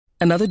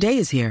Another day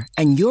is here,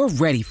 and you're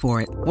ready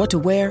for it. What to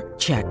wear?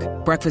 Check.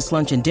 Breakfast,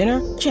 lunch, and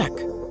dinner? Check.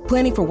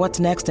 Planning for what's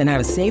next and how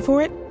to save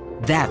for it?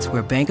 That's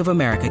where Bank of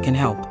America can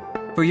help.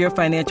 For your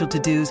financial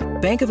to-dos,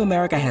 Bank of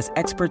America has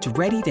experts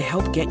ready to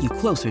help get you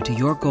closer to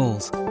your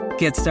goals.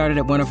 Get started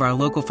at one of our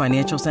local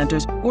financial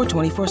centers or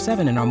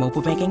 24/7 in our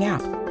mobile banking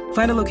app.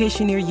 Find a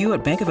location near you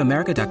at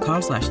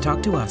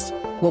bankofamerica.com/talktous.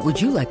 What would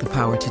you like the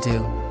power to do?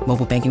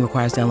 Mobile banking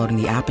requires downloading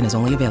the app and is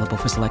only available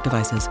for select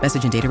devices.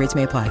 Message and data rates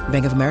may apply.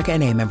 Bank of America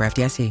N.A., member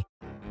FDIC.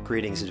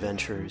 Greetings,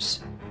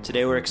 adventurers.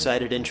 Today we're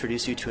excited to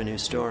introduce you to a new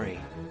story,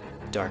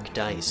 Dark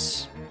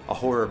Dice, a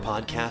horror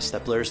podcast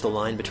that blurs the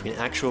line between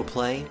actual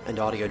play and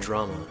audio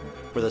drama,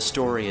 where the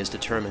story is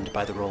determined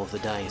by the roll of the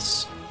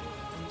dice.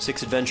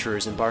 6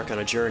 adventurers embark on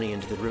a journey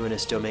into the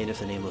ruinous domain of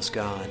the Nameless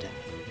God.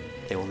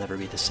 They will never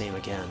be the same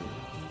again.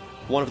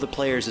 One of the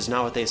players is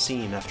not what they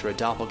seem after a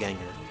doppelganger,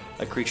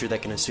 a creature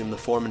that can assume the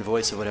form and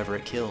voice of whatever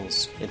it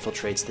kills,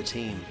 infiltrates the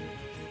team.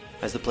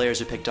 As the players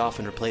are picked off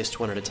and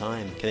replaced one at a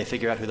time, can they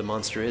figure out who the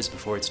monster is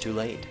before it's too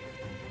late?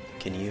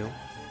 Can you?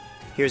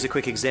 Here's a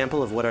quick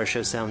example of what our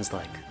show sounds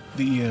like.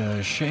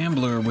 The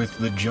shambler with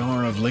the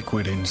jar of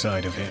liquid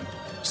inside of him.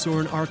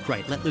 Soren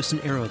Arkwright let loose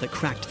an arrow that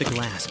cracked the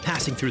glass,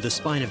 passing through the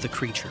spine of the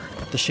creature.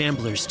 The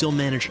shambler still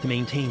managed to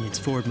maintain its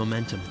forward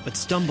momentum, but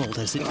stumbled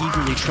as it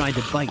eagerly tried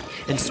to bite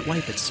and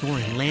swipe at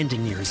Soren,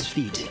 landing near his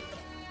feet.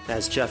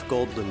 As Jeff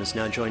Goldblum has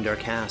now joined our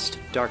cast,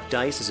 Dark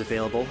Dice is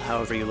available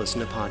however you listen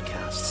to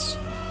podcasts.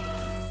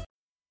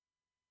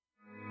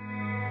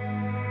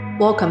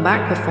 Welcome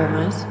back,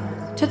 performers,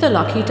 to The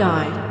Lucky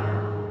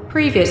Die.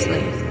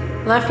 Previously,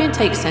 Lathian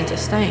takes centre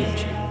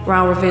stage.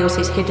 Rao reveals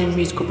his hidden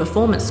musical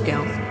performance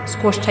skill.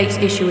 Squash takes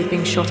issue with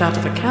being shot out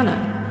of a cannon,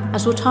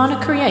 as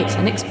Sultana creates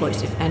an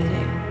explosive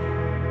ending.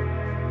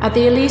 At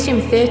the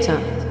Elysium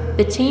Theatre,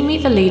 the team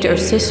meet the leader of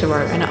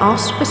Cicero and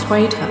asks to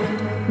persuade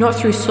her, not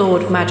through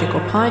sword, magic,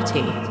 or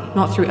piety,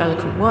 not through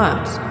eloquent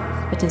words,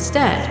 but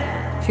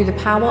instead through the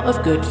power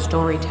of good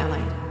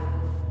storytelling.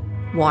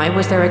 Why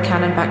was there a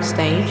cannon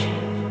backstage?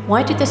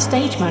 Why did the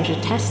stage manager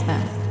test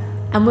them?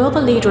 And will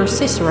the leader of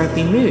Cicero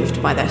be moved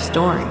by their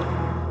story?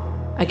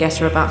 I guess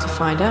we're about to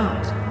find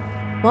out.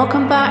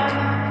 Welcome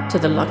back to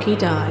The Lucky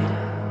Die.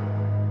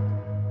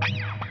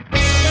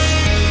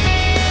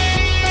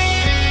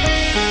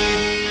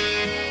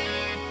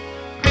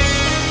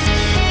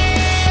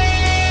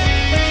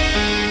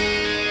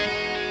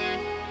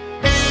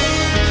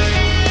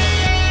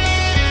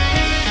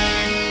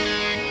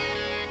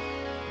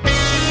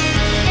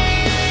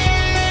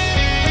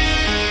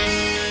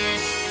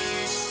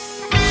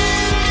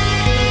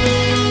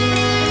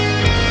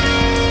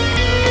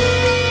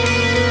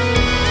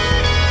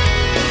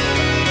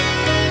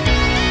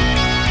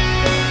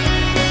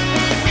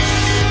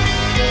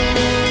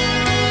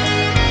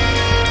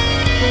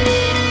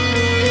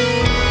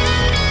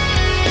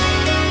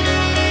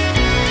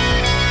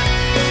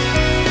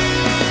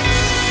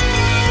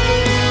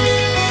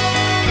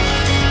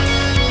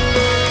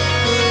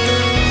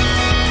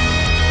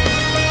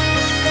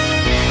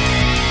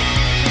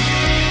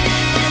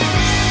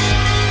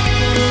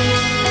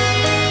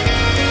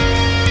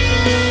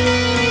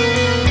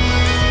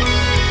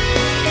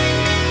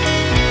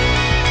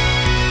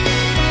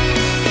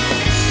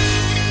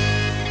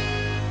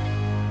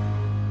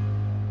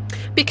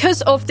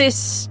 Because of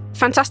this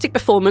fantastic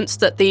performance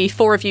that the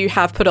 4 of you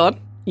have put on,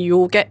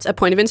 you'll get a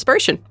point of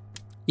inspiration.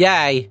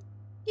 Yay!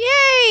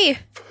 Yay!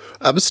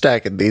 I'm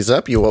stacking these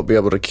up. You won't be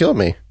able to kill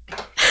me.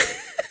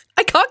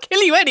 I can't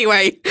kill you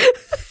anyway.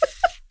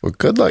 Well,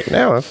 good luck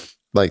now. I've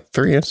like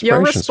 3 inspirations.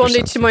 You're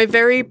responding to my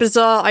very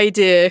bizarre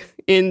idea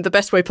in the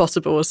best way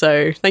possible,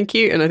 so thank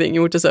you, and I think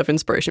you will deserve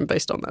inspiration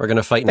based on that. We're going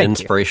to fight an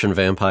inspiration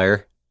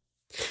vampire.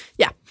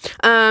 Yeah.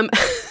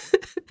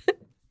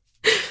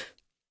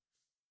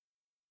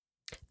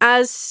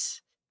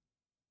 As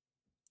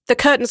the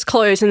curtains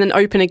close and then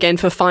open again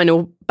for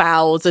final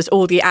bows, as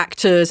all the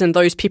actors and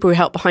those people who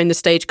help behind the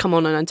stage come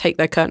on and take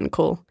their curtain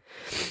call,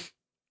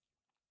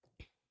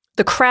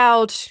 the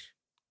crowd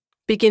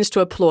begins to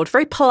applaud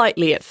very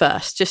politely at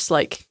first, just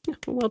like,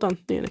 well done,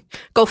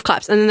 golf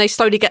claps. And then they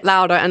slowly get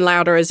louder and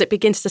louder as it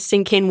begins to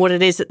sink in what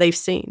it is that they've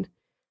seen.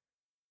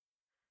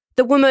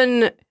 The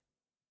woman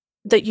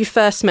that you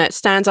first met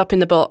stands up in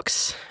the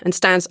box and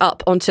stands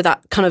up onto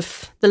that kind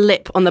of the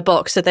lip on the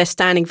box, so they're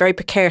standing very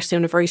precariously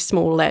on a very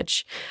small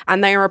ledge,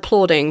 and they are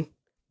applauding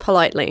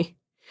politely.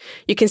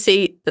 You can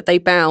see that they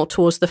bow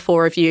towards the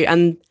 4 of you,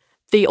 and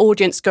the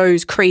audience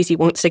goes crazy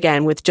once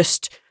again with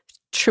just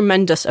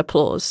tremendous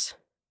applause.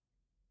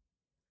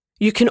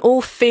 You can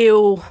all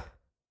feel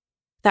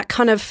that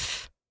kind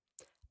of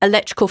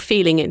electrical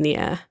feeling in the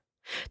air.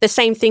 The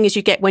same thing as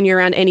you get when you're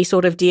around any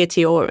sort of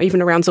deity or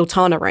even around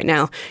Sultana right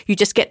now. You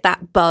just get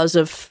that buzz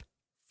of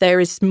there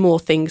is more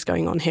things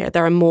going on here.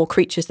 There are more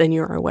creatures than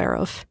you're aware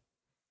of.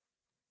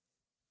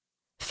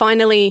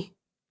 Finally,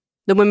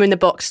 the woman in the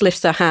box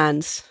lifts her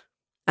hands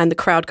and the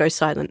crowd goes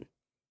silent.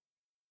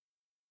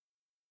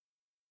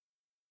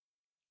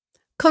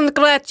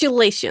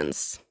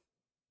 Congratulations.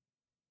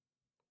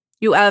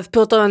 You have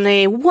put on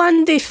a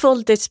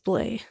wonderful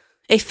display.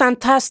 A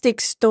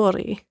fantastic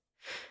story.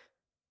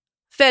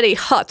 Very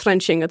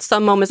heart-wrenching at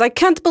some moments. I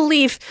can't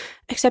believe,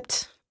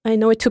 except I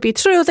know it to be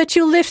true, that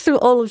you lived through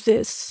all of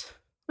this.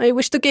 I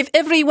wish to give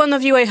every one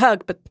of you a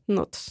hug, but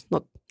not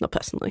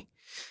personally.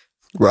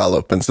 Raul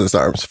opens his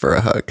arms for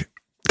a hug.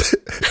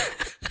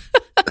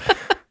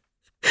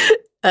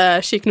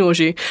 She ignores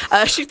you.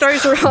 She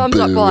throws her arms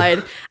up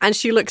wide, and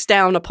she looks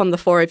down upon the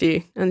four of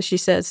you, and she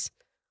says,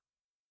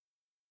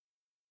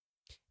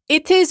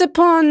 "It is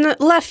upon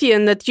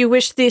Laffian that you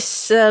wish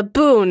this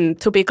boon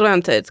to be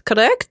granted,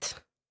 correct?"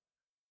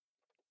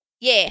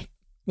 Yeah.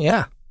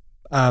 Yeah.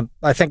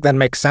 I think that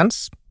makes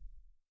sense.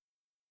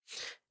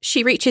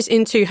 She reaches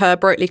into her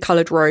brightly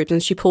coloured robe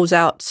and she pulls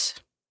out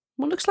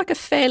what looks like a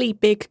fairly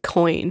big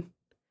coin.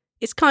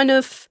 It's kind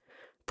of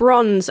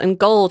bronze and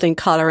gold in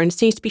colour and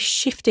seems to be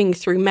shifting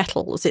through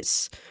metals.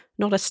 It's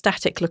not a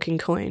static-looking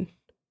coin.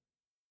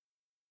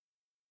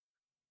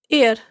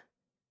 Here.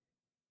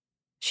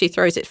 She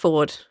throws it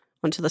forward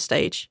onto the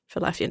stage for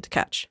Laffian to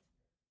catch.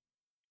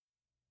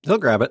 He'll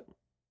grab it.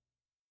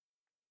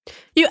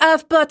 You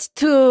have but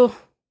to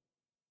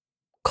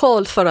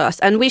call for us,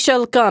 and we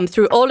shall come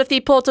through all of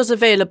the portals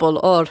available,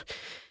 or,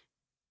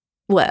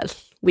 well,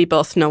 we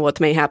both know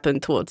what may happen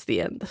towards the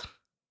end.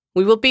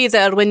 We will be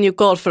there when you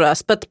call for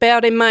us, but bear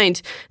in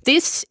mind,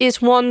 this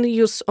is one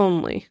use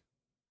only.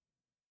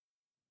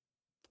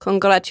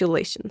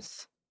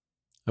 Congratulations.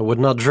 I would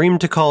not dream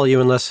to call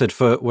you unless it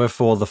were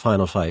for the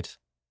final fight.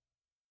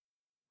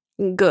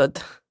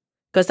 Good,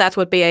 because that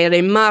would be a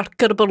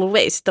remarkable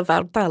waste of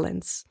our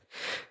talents.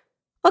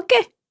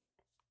 Okay.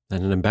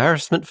 And an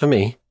embarrassment for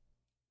me.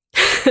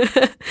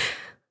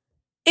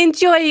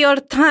 Enjoy your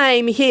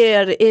time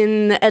here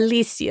in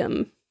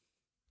Elysium.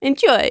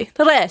 Enjoy.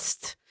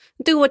 Rest.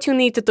 Do what you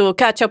need to do.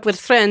 Catch up with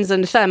friends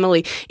and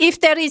family.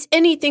 If there is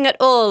anything at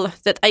all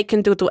that I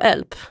can do to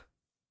help,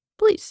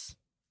 please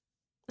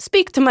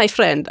speak to my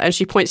friend. And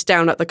she points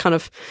down at the kind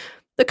of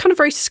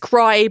very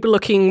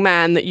scribe-looking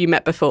man that you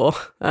met before.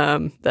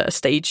 The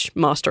stage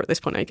master at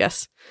this point, I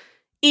guess.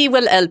 He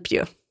will help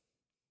you.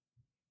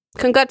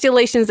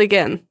 Congratulations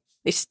again.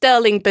 A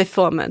sterling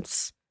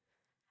performance.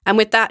 And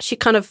with that, she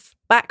kind of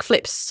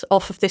backflips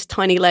off of this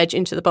tiny ledge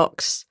into the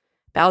box,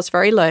 bows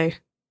very low,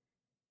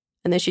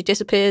 and then she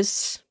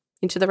disappears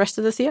into the rest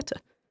of the theatre.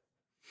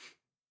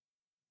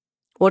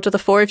 What do the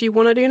four of you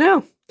want to do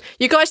now?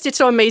 You guys did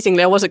so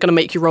amazingly, I wasn't going to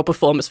make you roll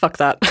performance. Fuck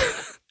that.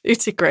 You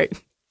did great.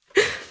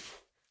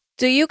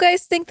 Do you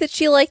guys think that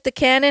she liked the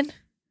cannon?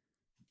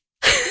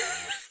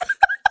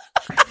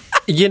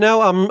 You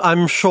know,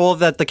 I'm sure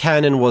that the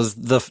cannon was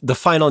the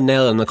final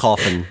nail in the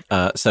coffin,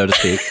 so to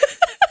speak.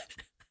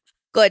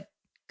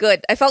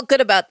 Good. I felt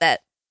good about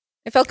that.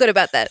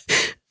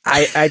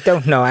 I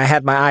don't know. I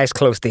had my eyes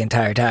closed the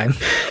entire time.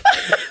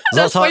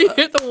 That's why you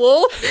hit the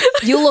wall?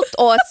 You looked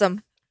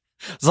awesome.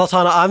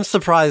 Zoltana, I'm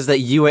surprised that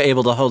you were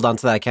able to hold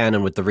onto that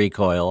cannon with the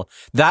recoil.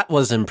 That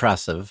was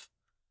impressive.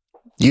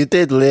 You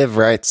did live,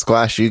 right,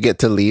 Squash? You get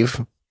to leave.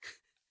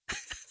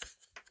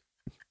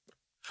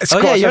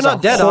 Oh yeah, you're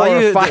not dead,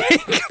 are you?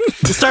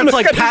 Starts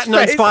like patting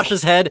on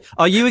Squash's head.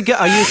 Are you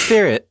a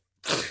spirit?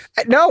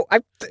 No,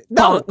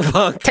 no.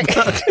 Bonk, bonk,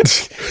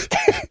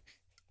 bonk.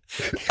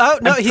 Oh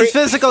no, he's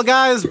physical,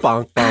 guys.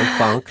 Bonk, bonk,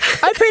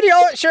 bonk. I'm pretty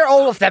sure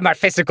all of them are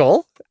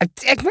physical. I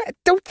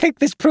don't think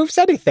this proves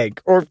anything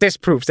or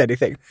disproves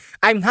anything.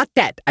 I'm not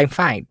dead. I'm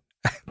fine.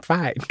 I'm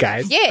fine,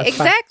 guys. Yeah,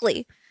 exactly.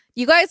 Fine.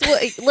 You guys,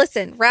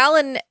 listen.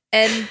 Raul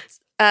and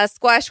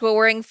Squash were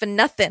wearing for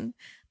nothing.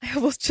 I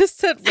almost just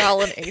said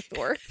Raul and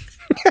Aethor.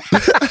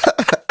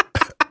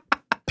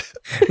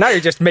 Now you're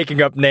just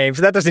making up names.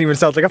 That doesn't even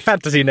sound like a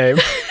fantasy name.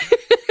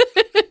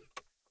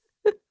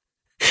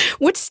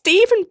 Would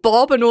Steve and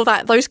Bob and all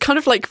that, those kind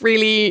of like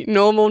really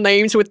normal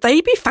names, would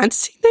they be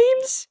fantasy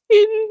names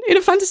in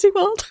a fantasy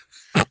world?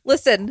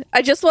 Listen,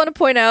 I just want to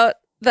point out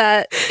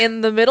that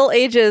in the Middle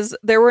Ages,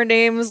 there were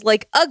names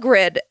like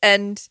Ugrid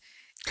and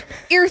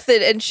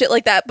Earthid and shit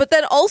like that. But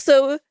then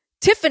also,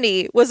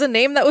 Tiffany was a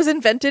name that was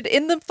invented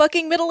in the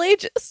fucking Middle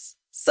Ages.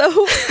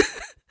 So...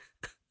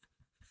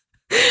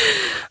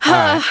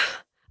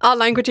 Our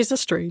languages are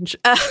strange.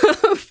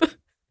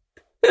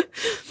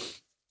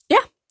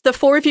 Yeah, the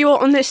four of you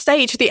are on this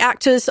stage. The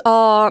actors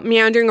are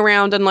meandering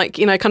around and like,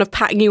 you know, kind of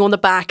patting you on the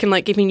back and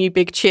like giving you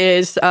big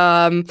cheers.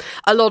 A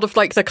lot of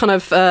like the kind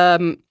of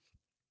the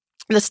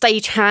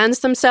stage hands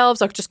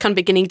themselves are just kind of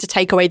beginning to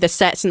take away the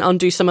sets and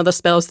undo some of the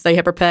spells that they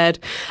had prepared.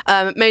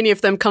 Many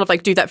of them kind of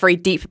like do that very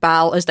deep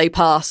bow as they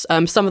pass.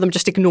 Some of them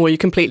just ignore you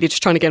completely,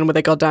 just trying to get on with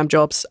their goddamn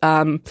jobs.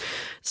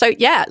 So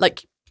yeah,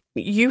 like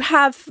you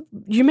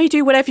may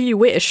do whatever you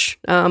wish.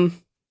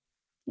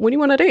 What do you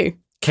want to do?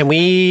 Can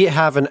we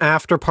have an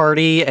after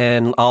party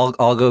and I'll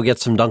go get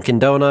some Dunkin'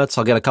 Donuts.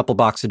 I'll get a couple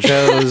box of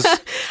Joes.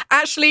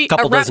 Actually,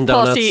 a rap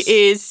party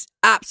is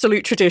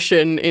absolute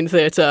tradition in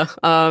theatre.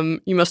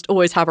 You must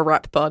always have a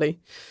rap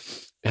party.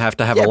 You have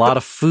to have a lot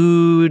of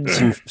food,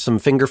 some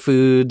finger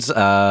foods.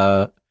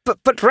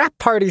 But rap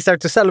parties are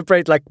to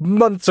celebrate like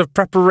months of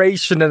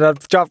preparation and a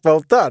job well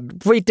done.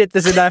 We did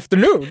this in the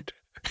afternoon.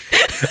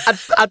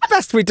 At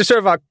best, we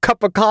deserve a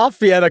cup of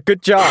coffee and a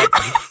good job.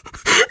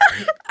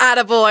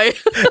 Attaboy.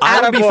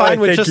 I would be Attaboy, fine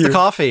with thank just you. the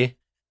coffee.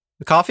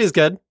 The coffee is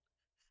good.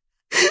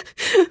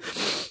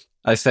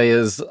 I say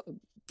is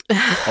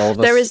all of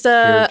us There is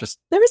here a just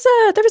there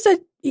is a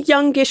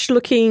youngish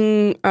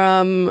looking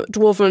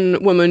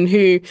dwarven woman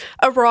who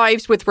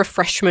arrives with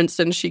refreshments,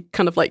 and she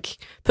kind of like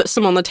puts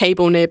them on the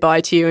table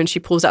nearby to you, and she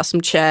pulls out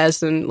some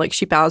chairs, and like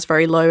she bows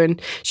very low,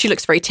 and she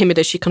looks very timid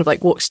as she kind of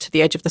like walks to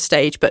the edge of the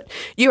stage, but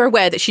you're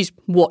aware that she's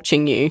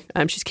watching you.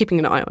 She's keeping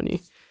an eye on you.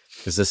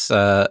 Is this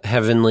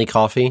heavenly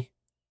coffee?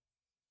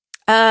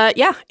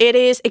 Yeah, it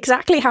is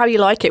exactly how you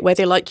like it,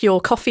 whether you like your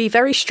coffee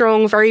very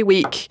strong, very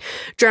weak,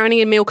 drowning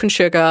in milk and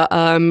sugar.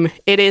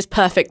 It is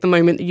perfect the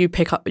moment that you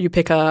pick a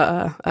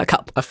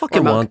cup. I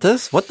fucking want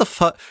this. What the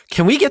fuck?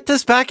 Can we get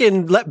this back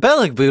in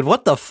Belligbood?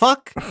 What the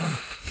fuck?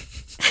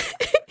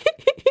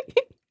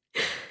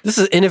 This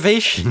is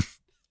innovation.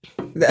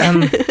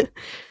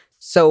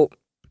 So,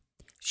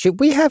 should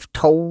we have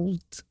told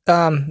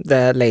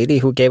the lady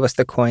who gave us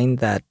the coin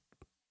that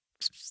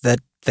the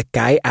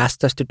guy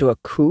asked us to do a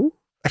coup?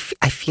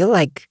 I feel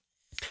like...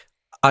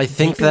 I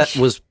think that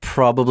was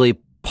probably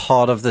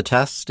part of the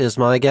test, is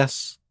my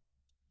guess.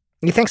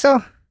 You think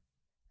so?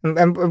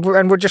 And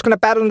we're just going to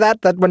bet on that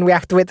when we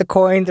activate the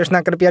coin, there's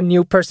not going to be a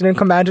new person in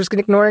command who's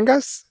ignoring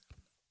us?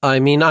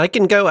 I mean, I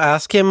can go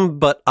ask him,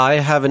 but I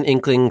have an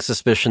inkling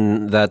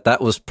suspicion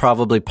that was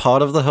probably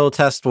part of the whole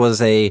test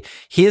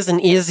here's an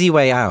easy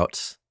way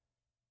out.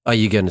 Are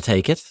you going to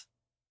take it?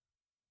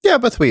 Yeah,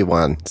 but we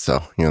won,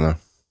 so,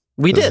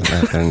 We did.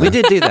 We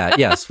did do that,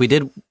 yes, we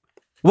did.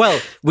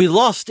 Well, we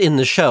lost in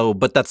the show,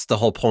 but that's the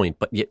whole point.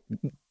 But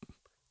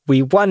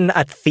we won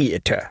at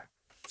theater.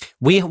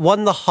 We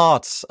won the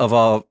hearts of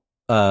our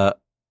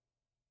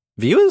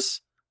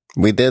viewers.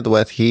 We did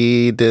what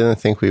he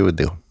didn't think we would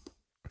do.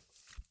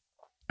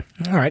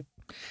 All right.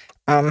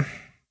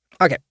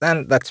 Okay,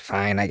 then that's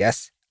fine, I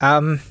guess.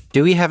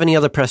 Do we have any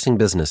other pressing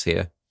business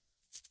here?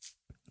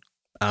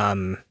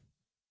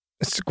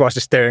 Squash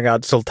is staring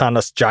at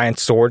Sultana's giant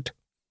sword.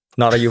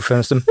 Not a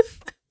euphemism.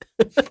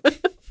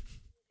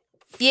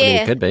 Yeah, I mean,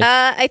 it could be.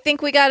 I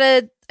think I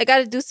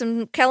gotta do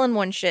some Kellen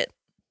one shit.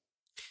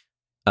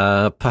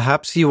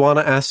 Perhaps you want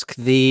to ask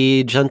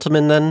the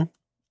gentleman then?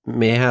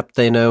 Mayhap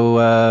they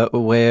know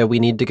where we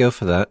need to go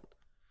for that.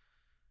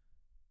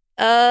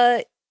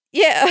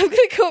 Yeah, I'm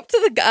gonna go up to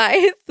the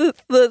guy,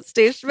 the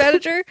station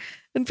manager,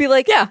 and be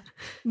like, "Yeah,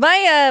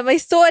 my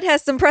sword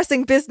has some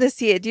pressing business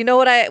here. Do you know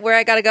where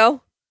I gotta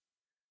go?"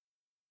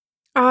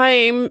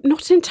 I'm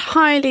not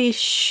entirely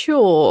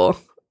sure.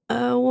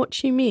 What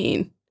do you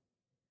mean?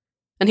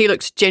 And he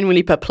looks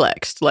genuinely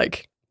perplexed,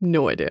 like,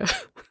 no idea.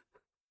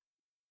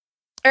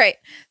 All right.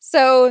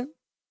 So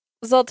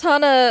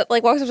Zoltana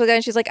walks up to the guy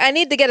and she's like, "I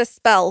need to get a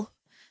spell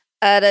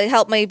to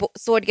help my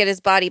sword get his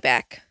body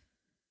back."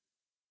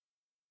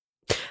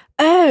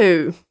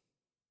 Oh.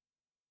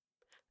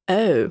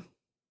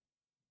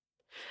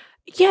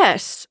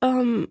 Yes.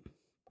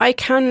 I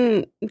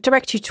can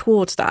direct you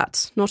towards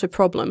that. Not a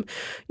problem.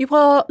 You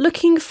are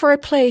looking for a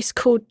place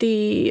called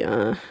the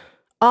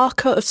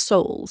Arca of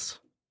Souls.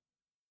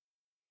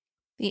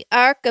 The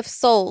Arc of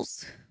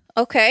Souls.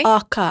 Okay.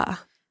 Arca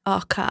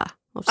of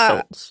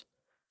Souls.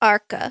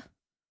 Arca.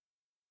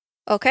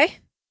 Okay.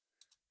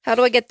 How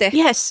do I get there?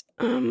 Yes.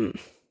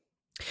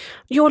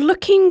 You're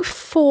looking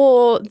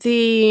for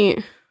a...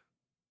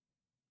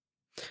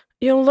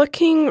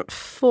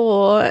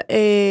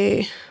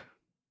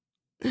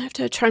 I have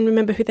to try and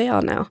remember who they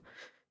are now.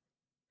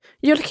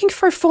 You're looking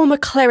for a former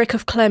cleric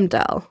of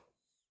Clemdal.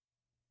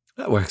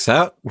 That works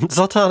out.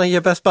 Zoltana,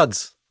 your best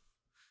buds.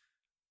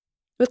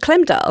 With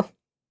Clemdal?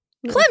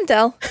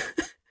 Clemdal?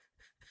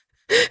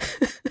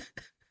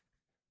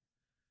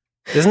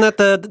 Isn't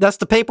that's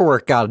the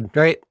paperwork god,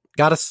 right?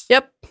 Goddess?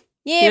 Yep.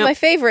 Yeah, my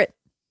favorite.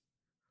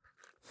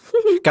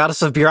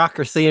 Goddess of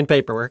bureaucracy and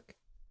paperwork.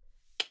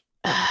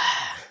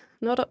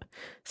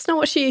 It's not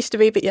what she used to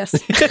be, but yes.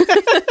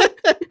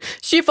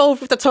 She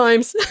evolved with the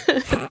times.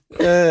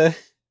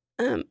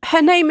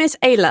 Her name is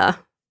Ayla.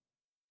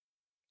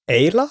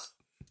 Ayla?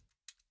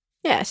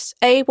 Yes,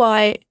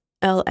 Ayla.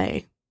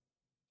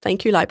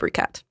 Thank you, Library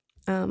Cat.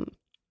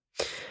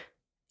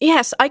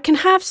 Yes, I can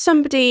have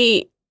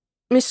somebody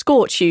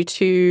escort you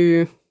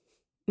to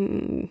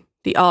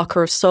the Arca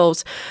of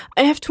Souls.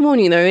 I have to warn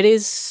you, though, it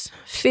is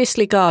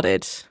fiercely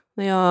guarded.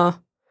 They are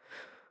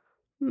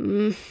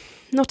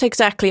not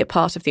exactly a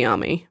part of the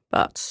army,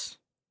 but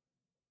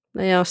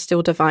they are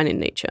still divine in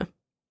nature.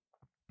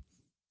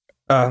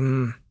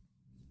 Do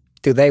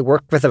they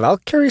work with the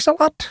Valkyries a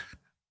lot?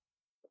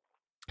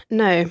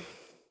 No.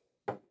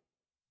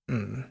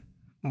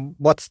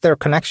 What's their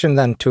connection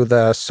then to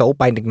the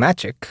soul-binding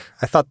magic?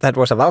 I thought that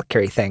was a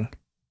Valkyrie thing.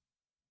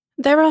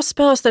 There are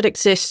spells that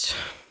exist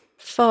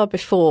far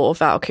before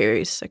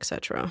Valkyries,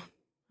 etc.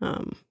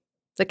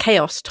 The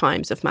chaos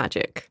times of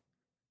magic,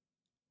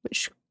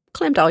 which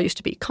Clemdal used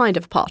to be kind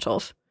of a part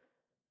of.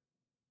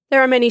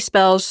 There are many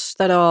spells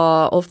that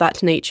are of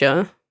that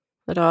nature,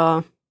 that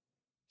are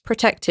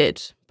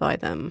protected by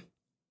them.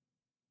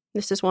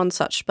 This is one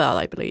such spell,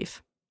 I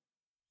believe.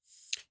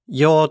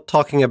 You're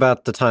talking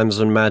about the times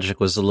when magic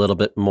was a little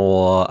bit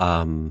more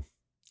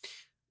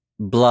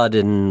blood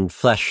and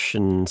flesh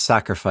and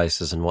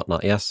sacrifices and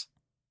whatnot, yes?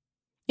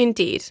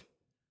 Indeed.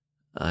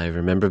 I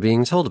remember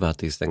being told about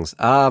these things.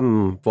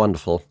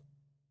 Wonderful.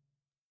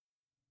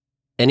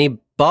 Any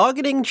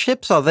bargaining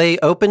chips? Are they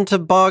open to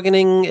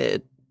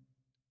bargaining?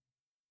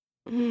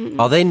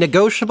 Are they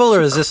negotiable,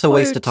 or is this a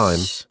waste of time?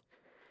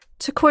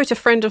 To quote a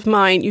friend of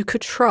mine, you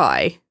could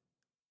try.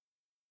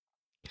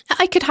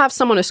 I could have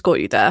someone escort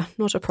you there,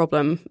 not a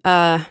problem.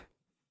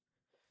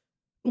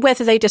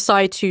 Whether they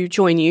decide to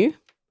join you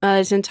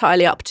is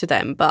entirely up to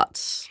them,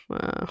 but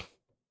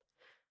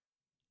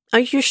are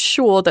you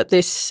sure that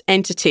this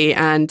entity,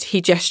 and he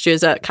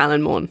gestures at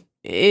Callan Morn,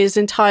 is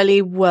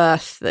entirely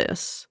worth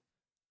this?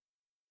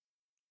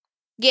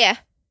 Yeah.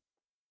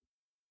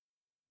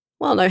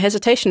 Well, no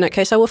hesitation in that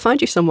case, I will find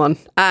you someone.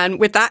 And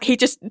with that, he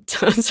just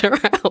turns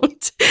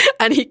around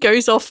and he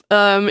goes off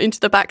into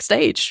the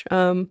backstage.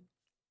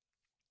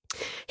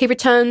 He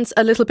returns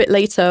a little bit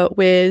later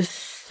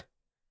with...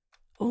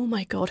 Oh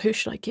my god, who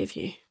should I give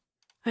you?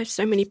 I have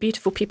so many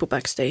beautiful people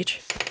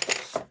backstage.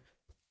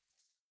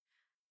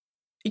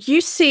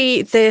 You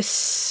see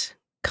this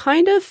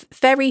kind of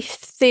very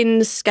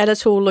thin,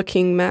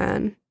 skeletal-looking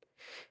man.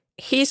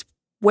 He's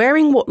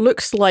wearing what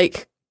looks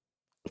like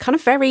kind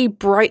of very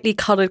brightly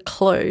coloured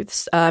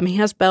clothes. He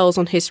has bells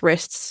on his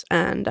wrists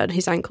and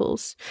his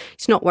ankles.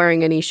 He's not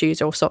wearing any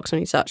shoes or socks or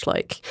any such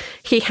like.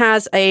 He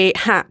has a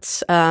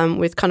hat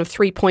with kind of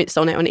 3 points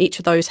on it, and each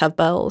of those have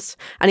bells.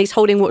 And he's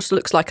holding what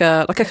looks like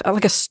a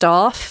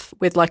staff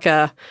with like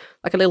a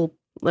little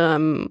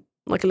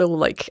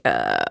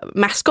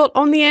mascot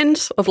on the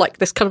end of like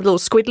this kind of little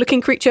squid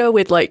looking creature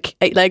with like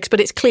 8 legs, but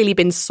it's clearly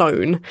been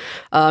sewn.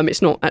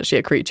 It's not actually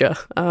a creature.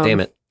 Damn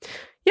it.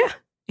 Yeah.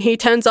 He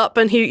turns up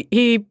and he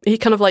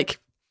kind of like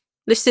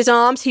lifts his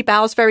arms. He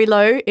bows very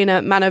low in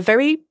a manner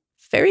very,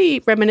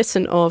 very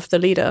reminiscent of the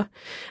leader.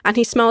 And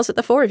he smiles at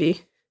the 4 of you.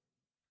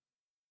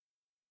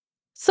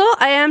 So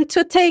I am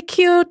to take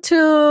you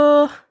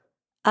to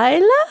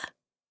Isla?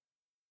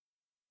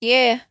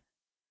 Yeah.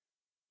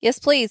 Yes,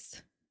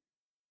 please.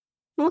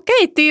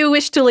 Okay, do you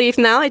wish to leave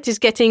now? It is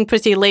getting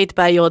pretty late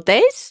by your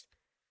days.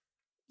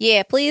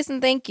 Yeah, please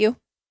and thank you.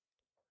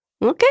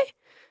 Okay.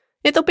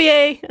 It'll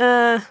be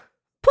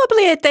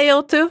probably a day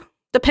or two,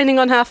 depending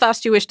on how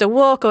fast you wish to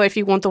walk, or if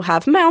you want to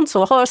have mounts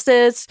or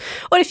horses,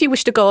 or if you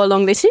wish to go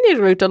along the scenic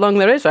route along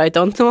the river. I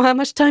don't know how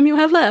much time you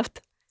have left.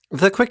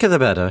 The quicker the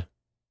better.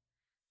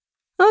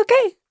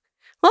 Okay.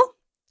 Well,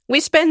 we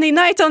spend the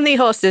night on the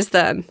horses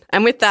then.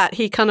 And with that,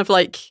 he kind of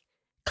like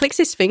clicks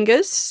his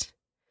fingers,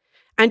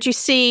 and you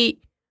see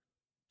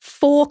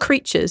 4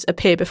 creatures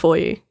appear before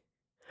you.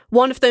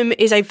 One of them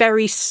is a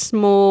very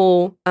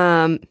small...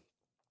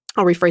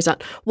 I'll rephrase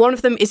that. One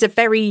of them is a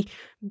very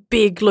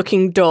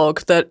big-looking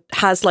dog that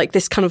has like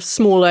this kind of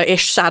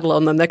smaller-ish saddle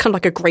on them. They're kind of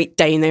like a Great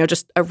Dane. They are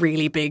just a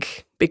really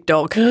big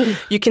dog.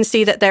 You can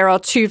see that there are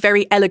 2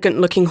 very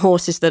elegant-looking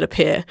horses that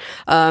appear.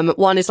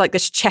 One is like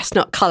this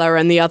chestnut colour,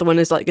 and the other one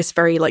is like this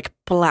very like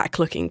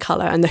black-looking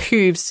colour. And the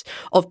hooves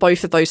of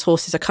both of those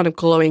horses are kind of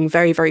glowing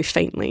very, very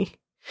faintly.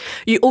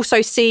 You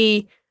also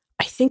see,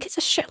 I think it's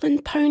a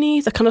Shetland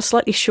pony, the kind of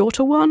slightly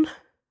shorter one.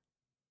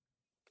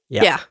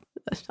 Yeah.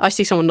 I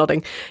see someone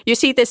nodding. You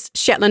see this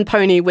Shetland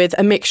pony with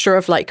a mixture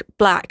of like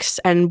blacks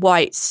and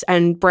whites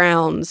and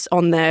browns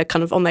on their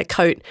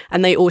coat,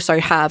 and they also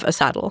have a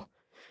saddle.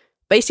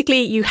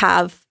 Basically, you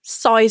have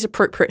size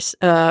appropriate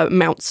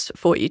mounts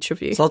for each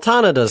of you.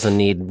 Sultana doesn't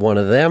need one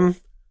of them.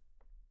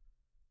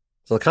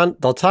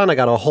 Sultana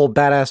got a whole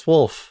badass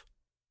wolf.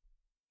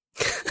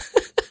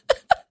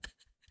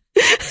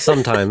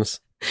 Sometimes.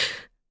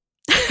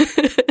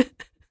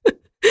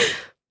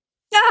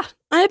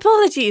 My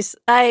apologies.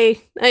 I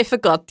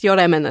forgot, Your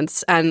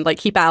Eminence. And like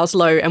he bows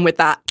low, and with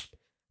that,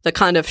 the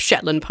kind of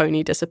Shetland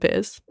pony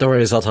disappears. Don't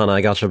worry, Sultana,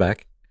 I got your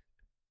back.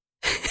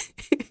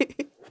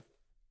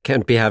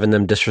 Can't be having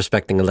them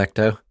disrespecting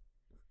Electo.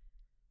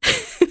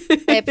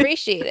 I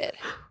appreciate it.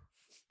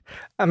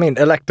 I mean,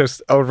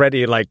 Electo's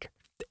already like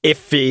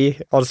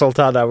iffy on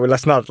Sultana. Well,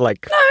 let's not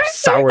like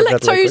sour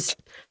that language.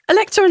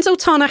 Electo and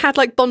Sultana had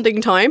like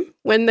bonding time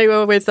when they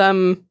were with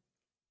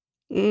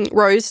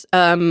Rose,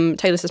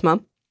 Taylor's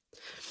mum.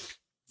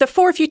 The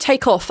 4 of you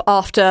take off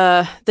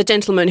after the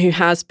gentleman who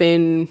has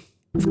been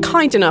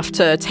kind enough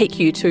to take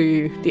you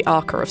to the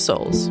Arca of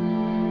Souls.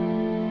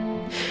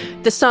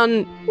 The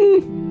sun,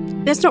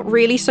 there's not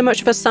really so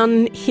much of a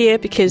sun here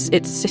because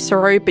it's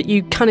Cicero, but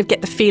you kind of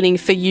get the feeling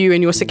for you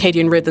and your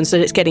circadian rhythms that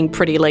it's getting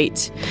pretty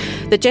late.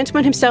 The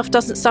gentleman himself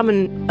doesn't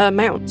summon a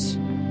mount.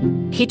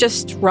 He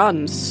just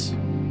runs.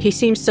 He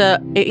seems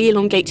to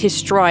elongate his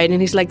stride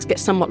and his legs get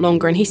somewhat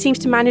longer, and he seems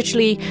to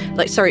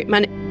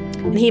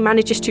he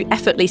manages to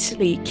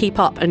effortlessly keep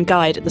up and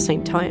guide at the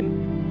same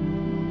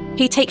time.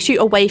 He takes you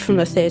away from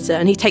the theatre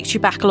and he takes you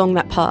back along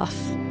that path.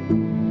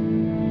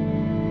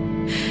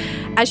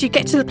 As you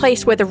get to the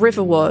place where the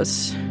river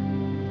was,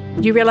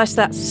 you realise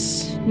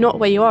that's not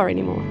where you are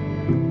anymore.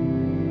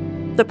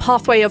 the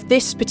pathway of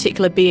this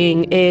particular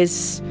being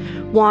is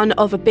one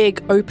of a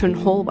big open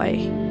hallway.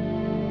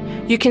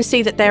 You can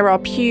see that there are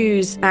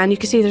pews, and you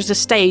can see there's a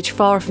stage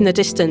far off in the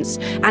distance.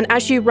 And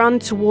as you run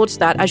towards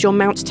that, as your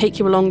mounts take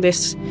you along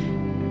this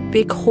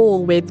big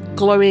hall with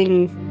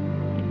glowing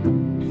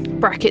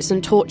brackets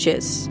and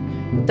torches,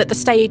 that the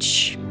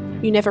stage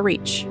you never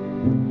reach.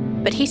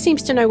 But he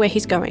seems to know where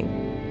he's going.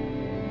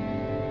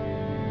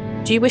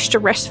 Do you wish to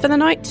rest for the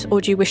night,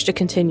 or do you wish to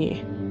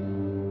continue?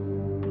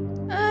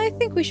 I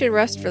think we should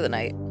rest for the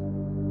night.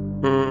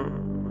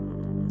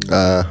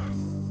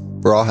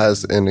 Raw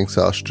has an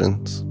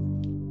exhaustions.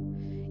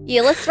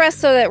 Yeah, let's rest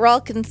so that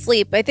Rawl can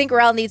sleep. I think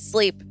Rawl needs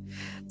sleep.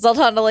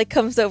 Zoltana like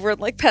comes over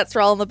and like pats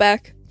Rawl on the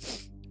back.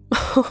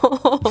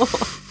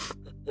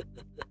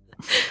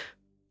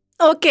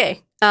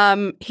 Okay.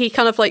 He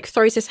kind of like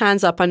throws his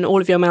hands up, and all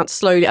of your mounts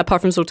slowly,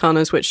 apart from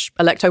Zoltana's, which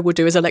Electo would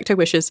do as Electo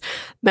wishes,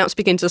 mounts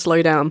begin to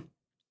slow down.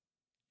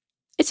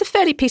 It's a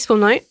fairly peaceful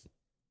night.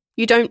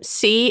 You don't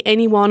see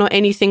anyone or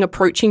anything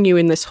approaching you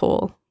in this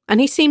hall,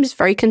 and he seems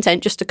very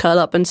content just to curl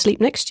up and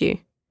sleep next to you.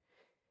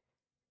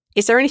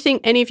 Is there anything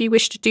any of you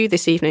wish to do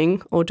this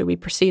evening, or do we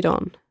proceed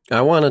on?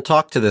 I want to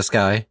talk to this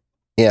guy.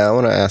 Yeah, I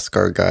want to ask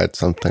our guide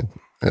something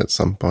at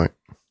some point.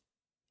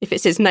 If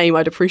it's his name,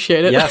 I'd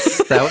appreciate it.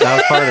 Yes, that was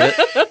part of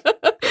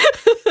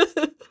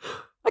it.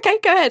 Okay,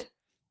 go ahead.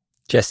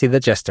 Jesse the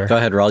Jester. Go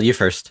ahead, Rawl, you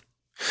first.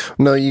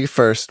 No, you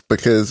first,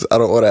 because I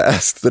don't want to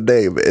ask the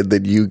name, and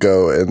then you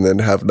go and then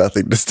have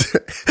nothing to say.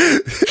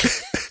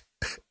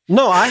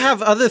 No, I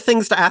have other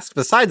things to ask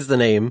besides the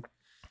name.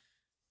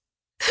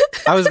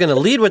 I was going to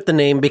lead with the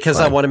name because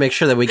I want to make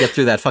sure that we get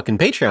through that fucking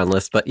Patreon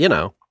list, but you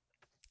know.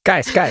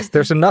 Guys,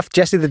 there's enough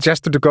Jesse the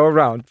Jester to go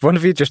around. One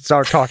of you just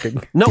start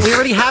talking. No, we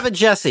already have a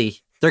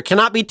Jesse. There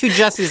cannot be two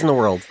Jessies in the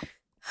world.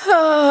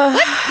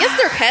 What? Yes,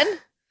 there can.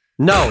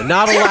 No,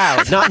 not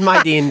allowed. Not in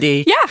my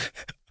D&D. Yeah.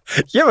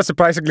 You have a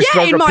surprisingly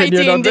strong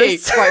opinion on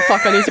this. Right,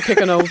 fuck, I need to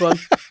pick an old one.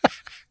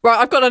 Right,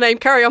 I've got a name.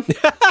 Carry on.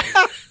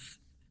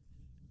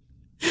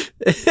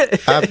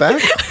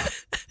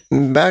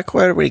 Back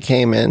where we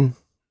came in.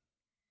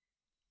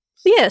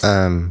 Yes.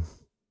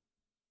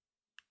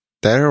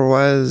 There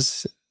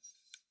was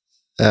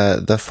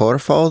the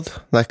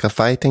Fourfold, like a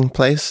fighting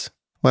place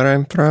where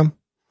I'm from.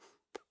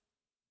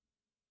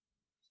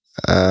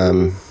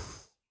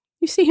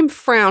 You see him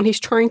frown. He's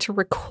trying to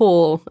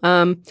recall.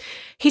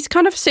 He's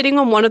kind of sitting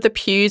on one of the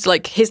pews,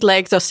 like his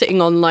legs are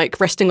sitting on, like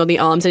resting on the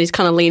arms, and he's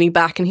kind of leaning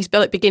back, and he's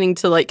beginning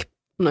to like,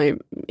 you know,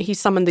 he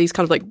summoned these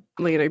kind of like,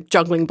 you know,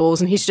 juggling balls,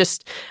 and he's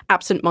just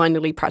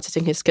absent-mindedly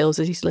practicing his skills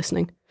as he's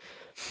listening.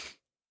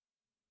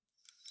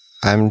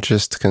 I'm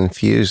just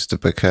confused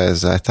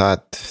because I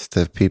thought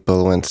the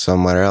people went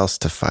somewhere else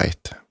to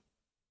fight.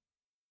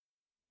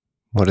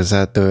 What is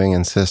that doing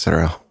in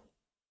Cicero?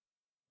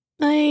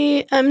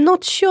 I am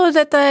not sure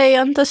that I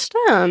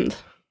understand.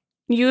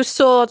 You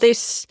saw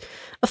this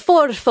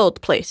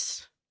Fourfold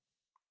place.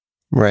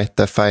 Right,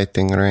 the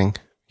fighting ring,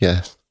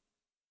 yes.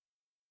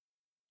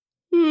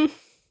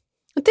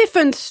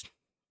 Different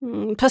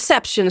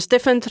perceptions,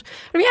 different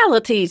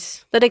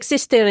realities that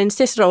exist there in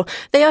Cicero.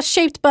 They are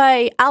shaped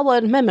by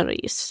our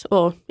memories,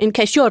 or in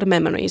case your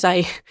memories,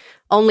 I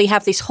only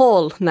have this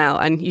hall now,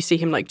 and you see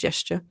him like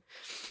gesture.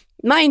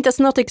 Mine does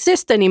not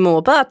exist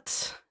anymore,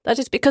 but that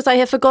is because I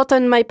have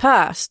forgotten my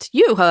past.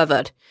 You,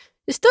 however,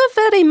 is still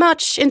very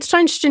much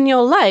entrenched in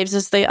your lives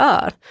as they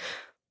are.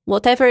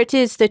 Whatever it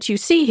is that you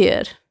see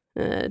here,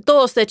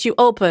 doors that you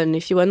open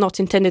if you are not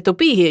intended to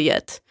be here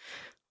yet,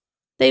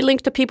 they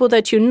link to people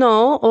that you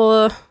know,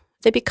 or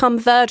they become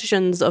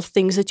versions of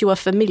things that you are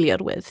familiar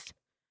with.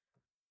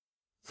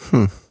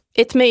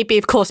 It may be,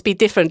 of course, be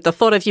different. The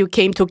four of you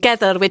came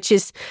together, which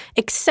is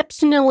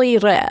exceptionally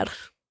rare.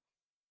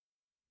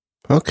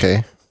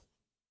 Okay.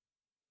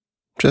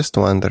 Just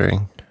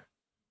wondering.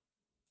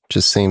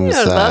 Just seems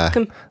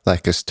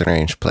like a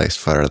strange place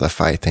for the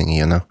fighting,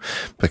 you know?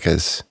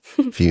 Because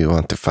if you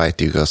want to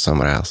fight, you go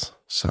somewhere else,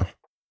 so.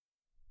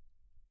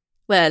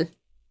 Well,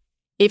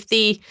 if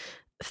the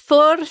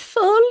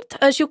Fourfold,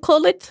 as you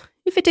call it,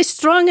 if it is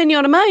strong in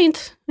your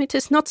mind, it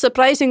is not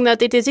surprising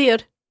that it is here.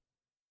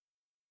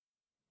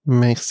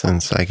 Makes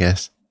sense, I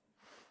guess.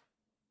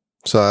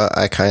 So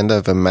I kind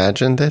of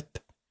imagined it.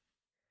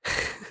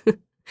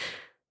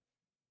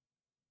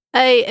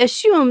 I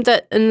assume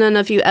that none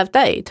of you have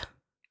died.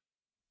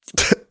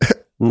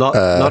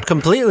 Not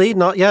completely,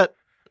 not yet.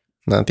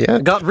 Not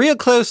yet. Got real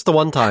close the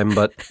one time,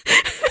 but...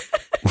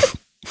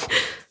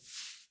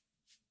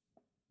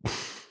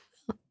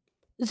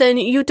 Then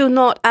you do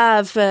not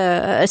have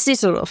a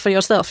Cicero for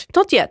yourself.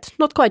 Not yet.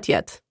 Not quite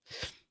yet.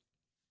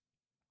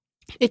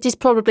 It is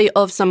probably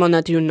of someone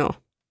that you know.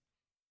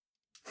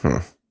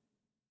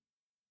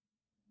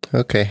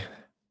 Okay.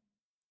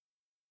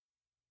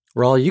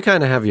 Rawl, you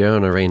kind of have your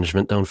own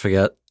arrangement, don't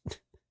forget.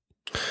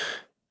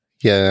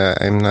 Yeah,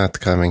 I'm not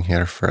coming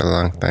here for a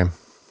long time.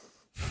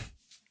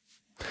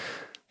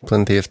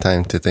 Plenty of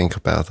time to think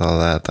about all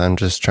that. I'm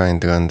just trying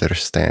to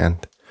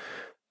understand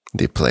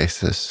the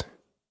places.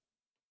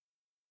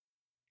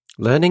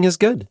 Learning is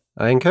good.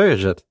 I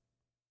encourage it.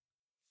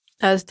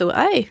 As do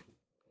I.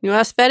 You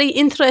ask very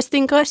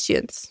interesting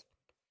questions.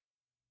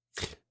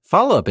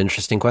 Follow-up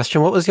interesting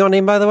question. What was your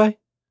name, by the way?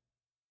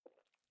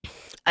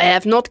 I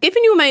have not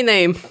given you my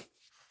name.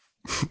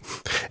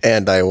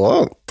 And I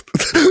won't.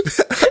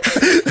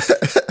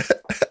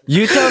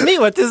 You tell me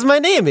what is my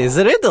name is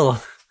a riddle.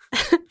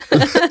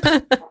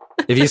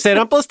 If you say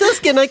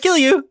Rumpelstiltskin, I kill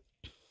you.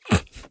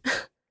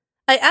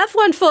 I have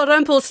one for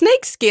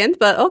Rumpelsnakeskin,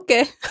 but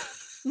okay.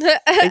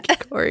 Thank you,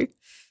 Corey.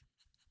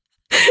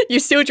 You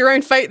sealed your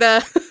own fate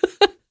there.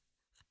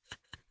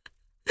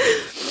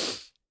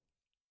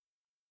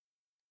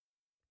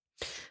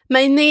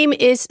 My name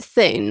is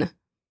Thane.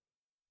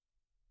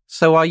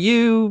 So are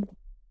you...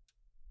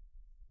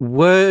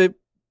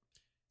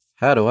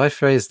 How do I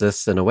phrase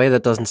this in a way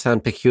that doesn't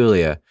sound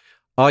peculiar?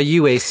 Are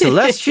you a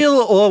celestial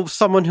or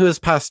someone who has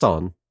passed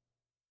on?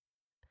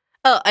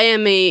 Oh, I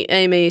am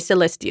a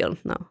celestial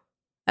now.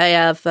 I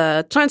have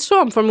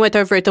transformed from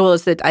whatever it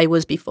was that I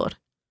was before.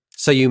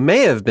 So you may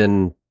have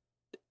been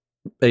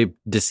a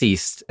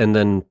deceased and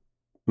then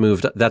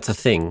moved. That's a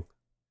thing.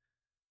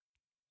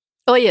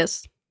 Oh,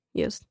 yes.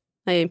 Yes.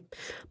 I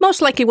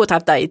most likely would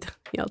have died.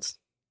 Yes.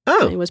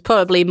 Oh. I was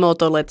probably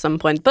mortal at some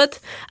point, but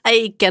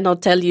I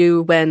cannot tell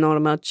you when or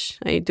much.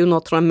 I do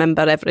not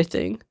remember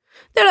everything.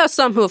 There are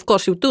some who, of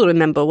course, who do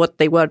remember what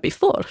they were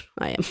before.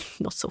 I am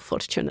not so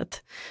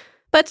fortunate.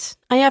 But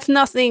I have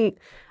nothing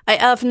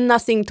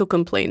to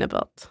complain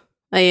about.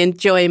 I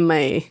enjoy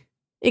my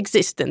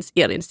existence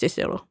here in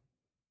Cicero.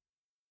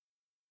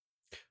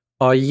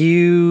 Are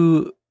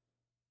you...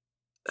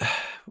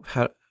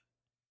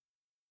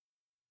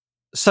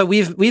 So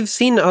we've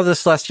seen other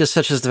Celestials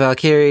such as the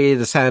Valkyrie,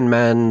 the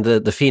Sandman,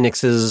 the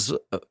Phoenixes.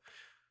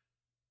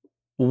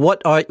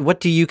 What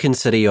do you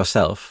consider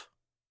yourself?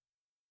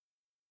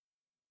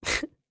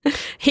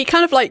 He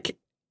kind of like,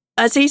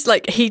 as he's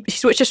like, he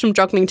switches from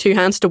juggling two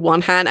hands to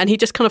one hand, and he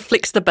just kind of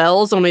flicks the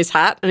bells on his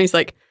hat, and he's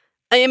like,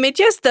 I am a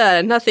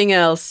jester, nothing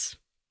else.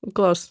 Of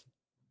course.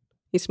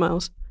 He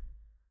smiles.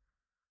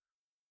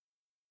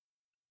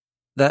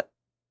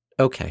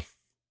 Okay.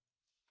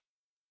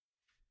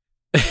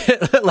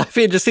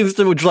 Lafayette just seems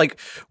to like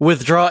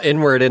withdraw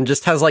inward and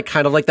just has like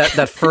kind of like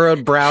that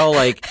furrowed brow,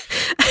 like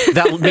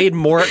that made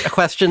more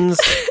questions.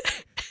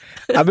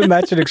 I'm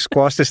imagining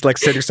Squash is like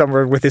sitting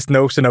somewhere with his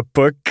nose in a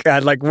book,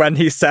 and like when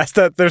he says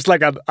that, there's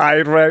like an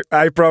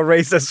eyebrow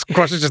raise, and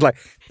Squash is just like,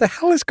 "The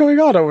hell is going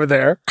on over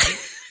there?"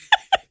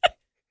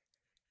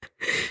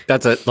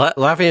 That's it.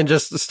 Lafayette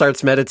just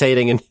starts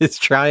meditating and is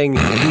trying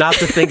not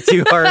to think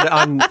too hard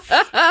on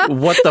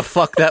what the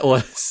fuck that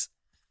was.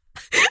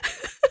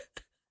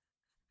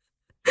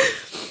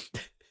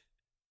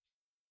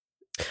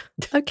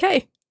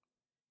 Okay.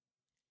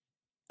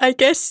 I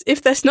guess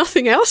if there's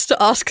nothing else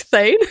to ask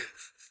Thane.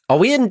 Are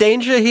we in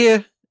danger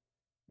here,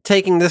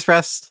 taking this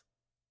rest?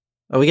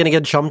 Are we going to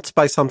get jumped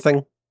by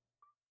something?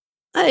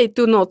 I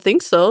do not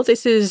think so.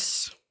 This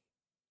is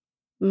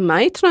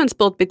my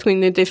transport between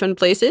the different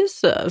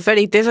places.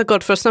 Very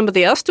difficult for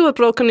somebody else to have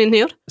broken in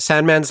here.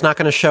 Sandman's not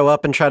going to show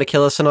up and try to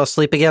kill us in our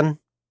sleep again?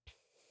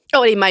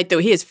 Oh, he might do.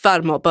 He is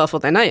far more powerful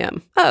than I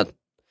am.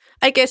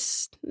 I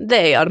guess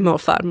they are more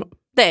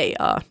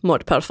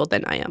powerful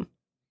than I am.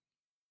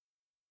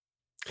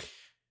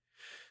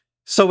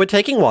 So we're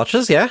taking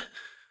watches, yeah?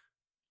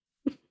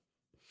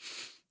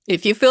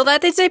 If you feel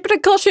that it's a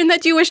precaution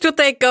that you wish to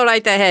take, go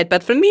right ahead.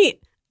 But for me,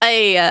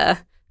 I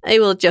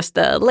will just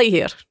lay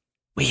here.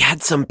 We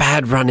had some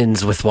bad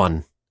run-ins with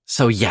one,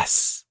 so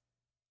yes.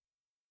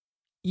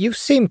 You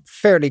seem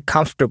fairly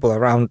comfortable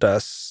around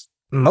us.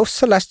 Most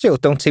Celestials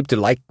don't seem to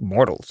like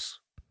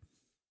mortals.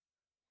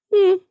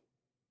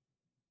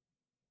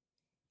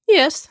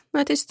 Yes,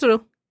 that is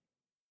true.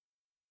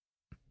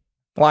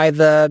 Why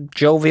the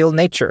jovial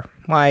nature?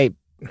 Why...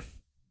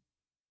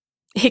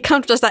 He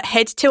kind of does that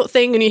head tilt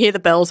thing, and you hear the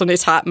bells on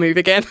his hat move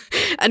again.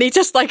 And he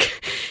just,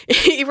 like,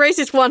 he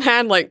raises one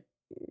hand, like,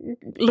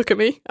 look at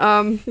me.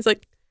 He's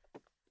like,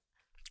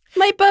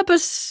 my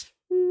purpose,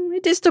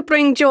 it is to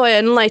bring joy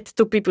and light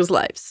to people's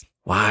lives.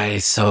 Why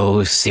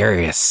so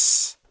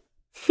serious?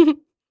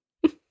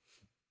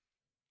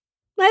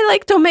 I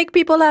like to make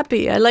people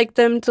happy. I like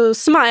them to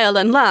smile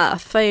and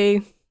laugh.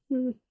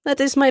 That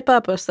is my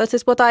purpose. That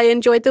is what I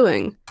enjoy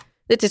doing.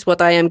 It is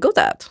what I am good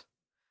at.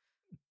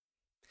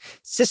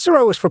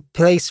 Cicero is a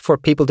place for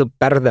people to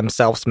better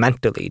themselves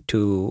mentally,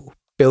 to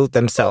build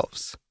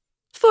themselves.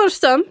 For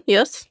some,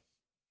 yes.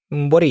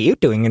 What are you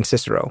doing in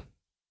Cicero?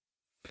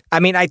 I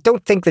mean, I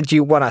don't think that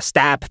you want to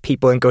stab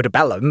people and go to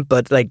Bellum,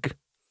 but, like,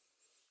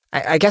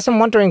 I guess I'm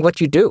wondering what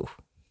you do.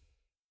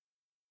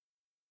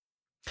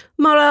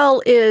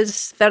 Morale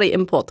is very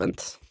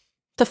important.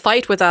 To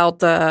fight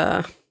without...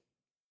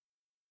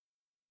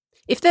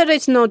 If there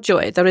is no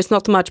joy, there is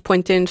not much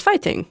point in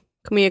fighting.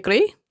 Can we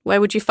agree? Why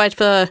would you fight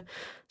for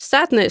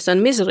sadness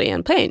and misery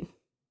and pain?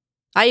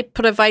 I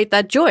provide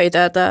that joy,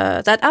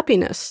 that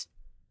happiness.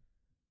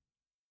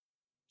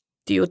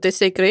 Do you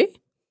disagree?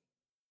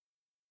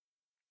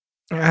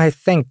 I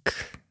think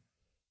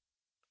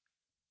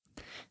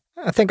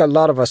a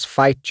lot of us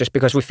fight just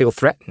because we feel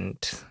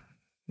threatened.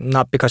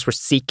 not because we're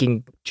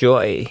seeking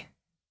joy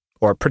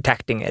or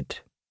protecting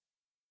it.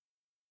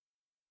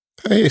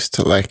 I used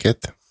to like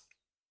it.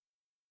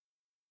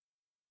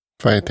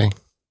 Fighting.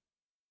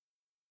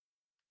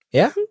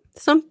 Yeah?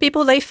 Some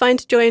people, they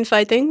find joy in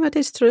fighting. That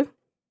is true.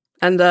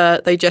 And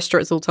they gesture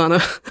at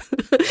Sultana.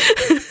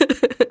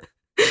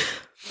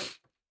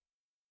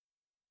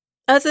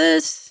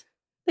 Others,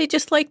 they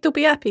just like to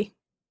be happy.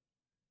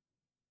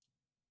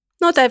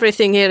 Not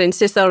everything here in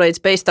Cicero is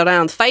based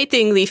around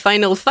fighting the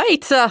final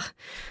fight.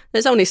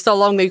 There's only so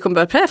long you can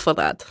prepare for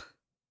that.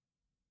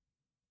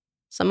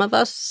 Some of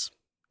us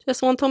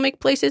just want to make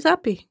places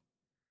happy.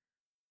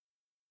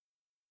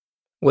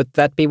 Would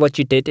that be what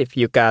you did if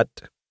you got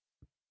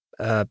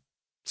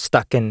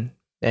stuck in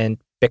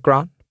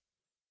Bikron?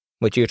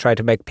 Would you try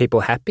to make people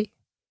happy?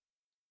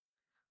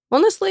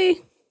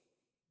 Honestly,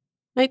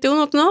 I do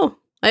not know.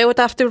 I would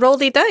have to roll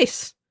the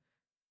dice.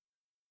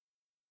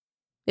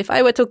 If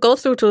I were to go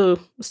through to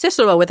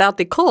Cicero without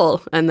the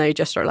call, and they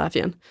gesture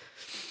Lavian,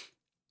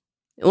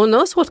 who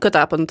knows what could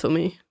happen to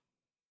me?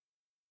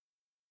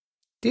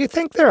 Do you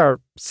think there are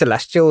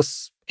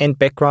Celestials in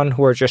Bikron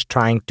who are just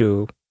trying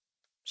to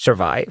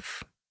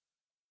survive?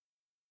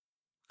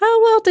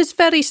 Our world is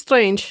very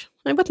strange.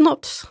 I would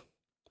not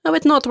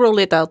rule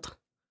it out.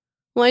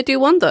 Why do you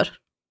wonder?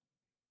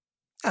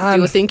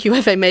 Do you think you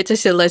ever met a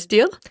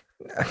Celestial?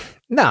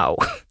 No.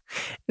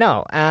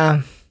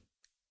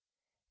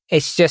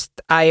 It's just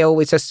I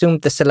always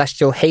assumed the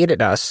Celestial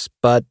hated us,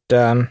 but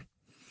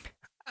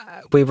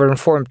we were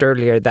informed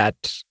earlier that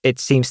it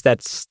seems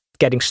that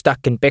getting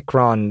stuck in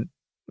Bikron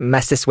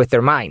messes with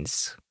their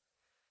minds.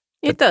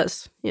 It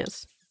does,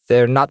 yes.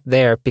 They're not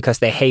there because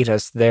they hate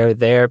us. They're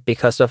there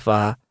because of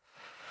a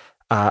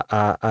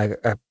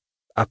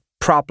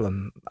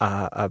problem,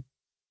 a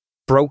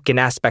broken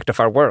aspect of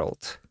our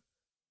world.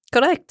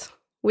 Correct.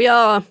 We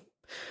are,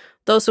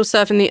 those who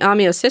serve in the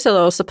army of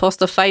Cicero, supposed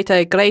to fight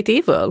a great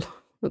evil.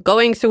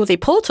 Going through the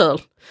portal,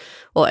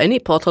 or any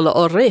portal,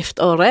 or rift,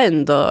 or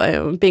rend,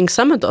 or being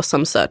summoned, or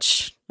some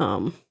such.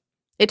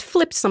 It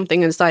flips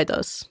something inside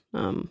us.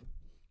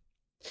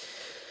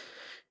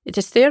 It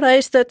is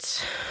theorized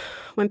that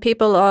when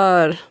people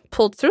are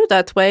pulled through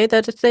that way,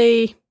 that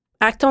they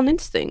act on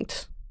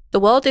instinct. The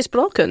world is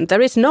broken.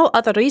 There is no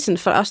other reason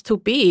for us to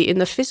be in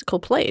the physical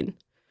plane.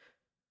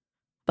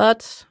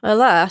 But,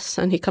 alas,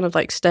 and he kind of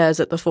stares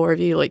at the four of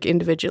you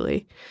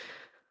individually,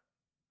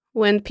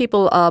 when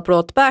people are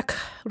brought back,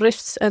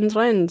 rifts and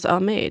rends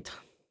are made.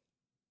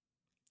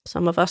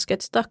 Some of us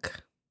get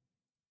stuck.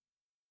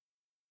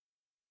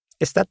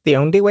 Is that the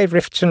only way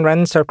rifts and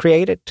rends are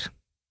created?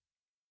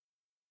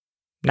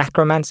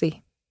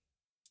 Necromancy?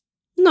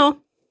 No.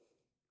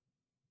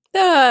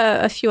 There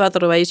are a few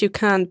other ways you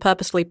can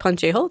purposely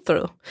punch a hole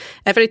through.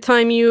 Every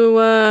time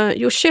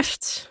you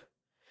shift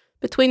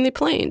between the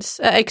planes,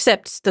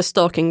 except the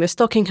stalking. The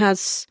stalking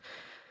has...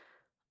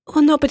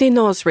 Well, nobody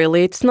knows,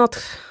 really. It's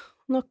not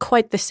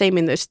quite the same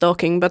in the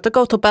stalking, but to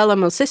go to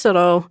Bellum or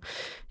Cicero,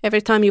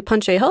 every time you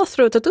punch a hole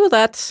through to do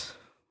that,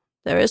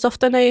 there is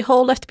often a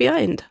hole left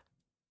behind.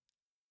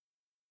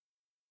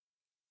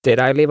 Did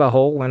I leave a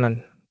hole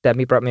when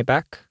Demi brought me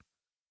back?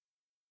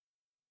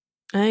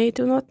 I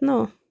do not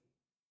know.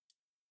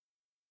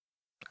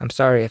 I'm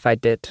sorry if I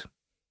did.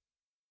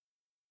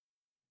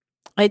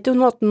 I do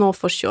not know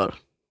for sure.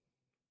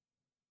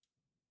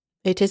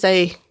 It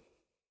is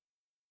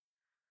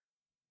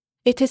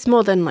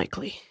more than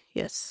likely,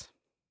 yes.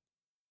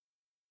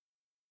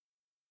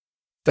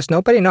 Does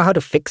nobody know how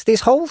to fix these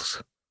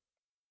holes?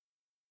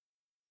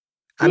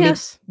 I mean,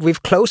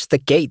 we've closed the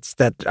gates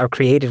that are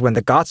created when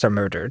the gods are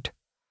murdered.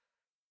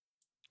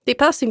 The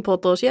passing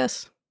portals,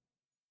 yes.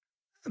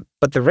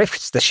 But the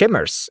rifts, the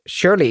shimmers,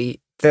 surely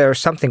there's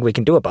something we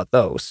can do about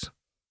those.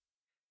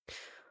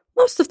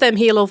 Most of them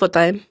heal over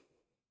time.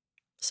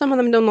 Some of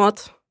them do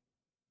not.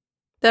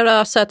 There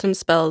are certain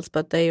spells,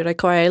 but they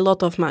require a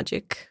lot of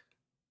magic.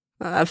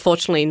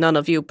 Unfortunately, none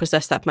of you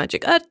possess that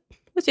magic,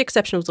 with the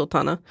exception of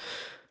Sultana.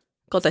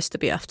 Goddess to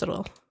be, after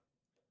all.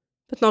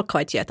 But not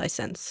quite yet, I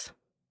sense.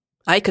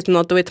 I could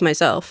not do it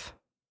myself.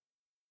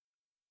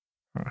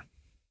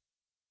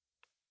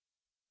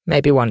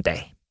 Maybe one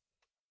day.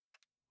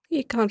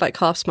 He kind of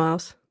half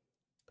smiles.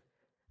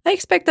 I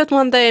expect that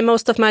one day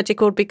most of magic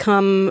will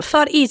become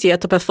far easier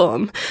to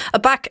perform.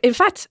 In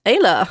fact,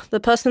 Ayla, the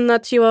person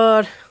that you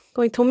are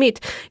going to meet,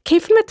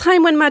 came from a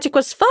time when magic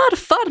was far,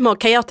 far more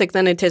chaotic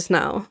than it is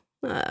now.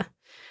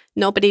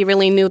 Nobody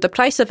really knew the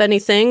price of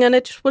anything, and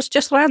it was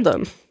just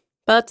random.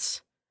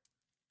 But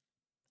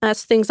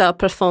as things are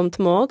performed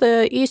more,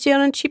 the easier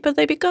and cheaper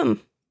they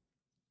become.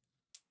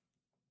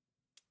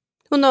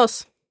 Who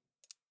knows?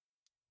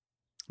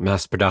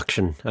 Mass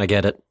production, I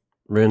get it.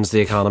 Ruins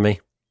the economy.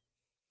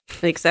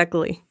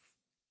 Exactly.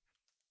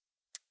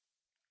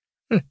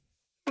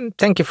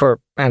 Thank you for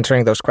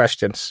answering those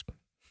questions.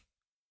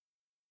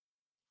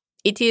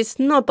 It is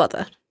no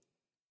bother.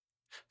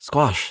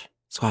 Squash.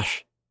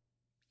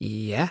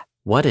 Yeah?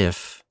 What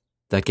if,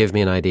 that gave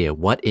me an idea,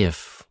 what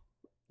if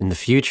in the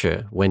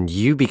future, when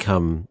you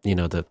become,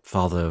 the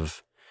father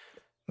of,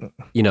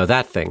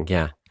 that thing,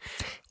 yeah,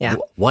 Yeah.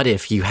 What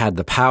if you had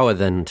the power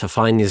then to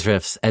find these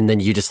rifts, and then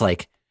you just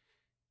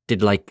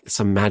did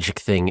some magic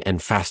thing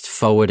and fast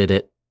forwarded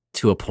it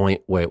to a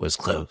point where it was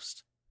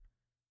closed?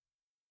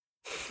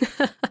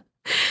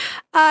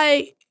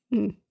 He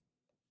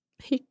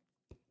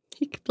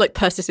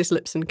purses his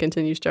lips and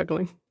continues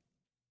juggling.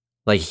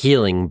 Like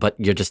healing, but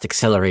you're just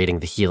accelerating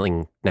the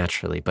healing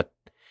naturally. But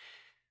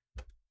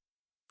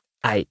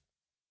I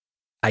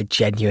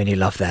genuinely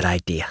love that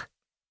idea.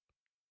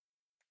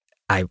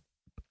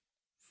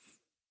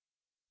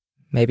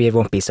 Maybe it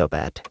won't be so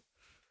bad.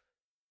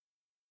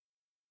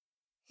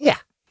 Yeah.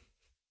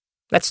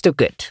 Let's do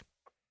good.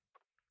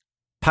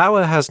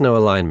 power has no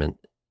alignment.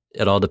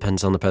 It all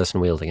depends on the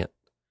person wielding it.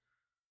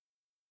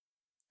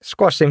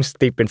 Squash seems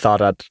deep in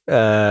thought at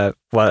the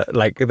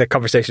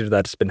conversation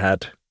that's been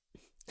had.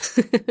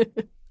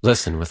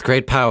 Listen, with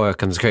great power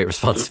comes great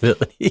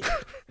responsibility.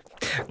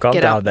 Calm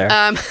down there.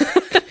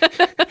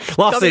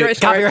 Lawsuit,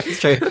 copyright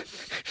straight. Okay,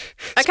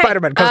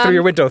 Spider-Man comes through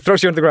your window,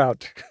 throws you on the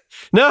ground.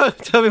 No,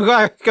 Tobey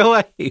Maguire, go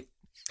away.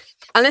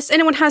 Unless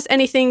anyone has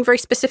anything very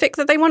specific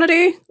that they want to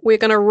do, we're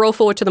going to roll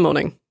forward to the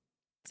morning.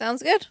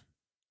 Sounds good.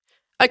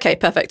 Okay,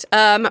 perfect.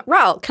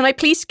 Ral, can I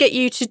please get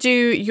you to do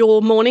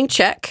your morning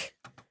check?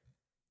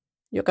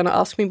 You're going to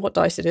ask me what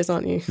dice it is,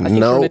 aren't you? I think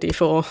you're on a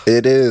D4.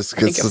 It is,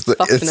 because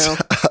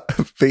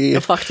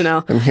you're fucked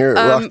now. I'm here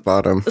at rock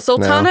bottom.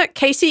 Sultana, now.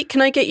 Casey,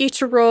 can I get you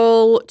to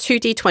roll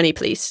 2d20,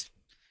 please?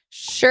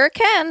 Sure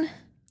can.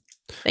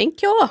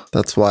 Thank you.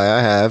 That's why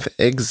I have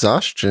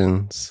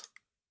exhaustions.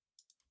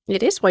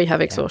 It is why you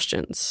have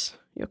exhaustions.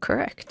 You're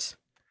correct.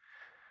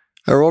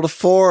 I rolled a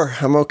 4.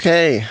 I'm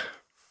okay.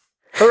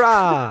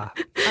 Hurrah!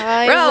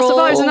 Ral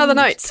survives another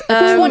night.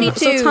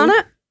 22.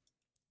 Sultana,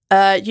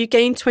 you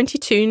gain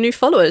 22 new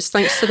followers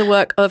thanks to the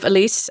work of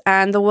Elise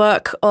and the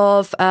work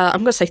of, I'm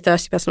going to say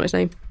Thirsty, that's not his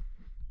name.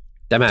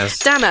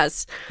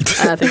 Damaz.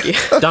 Thank you.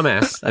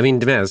 Dumbass. I mean,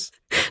 Damaz.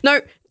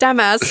 No,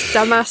 Damaz.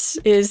 Damas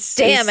is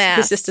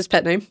his sister's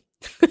pet name.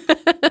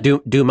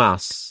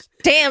 Dumas.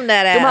 Damn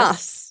that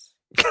ass.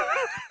 Dumas.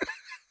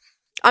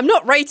 I'm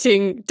not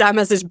rating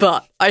Damaz's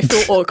butt. I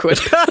feel awkward.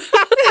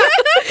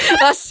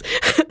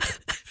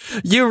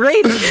 You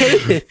rated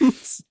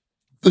Cadence.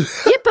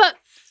 Yeah, but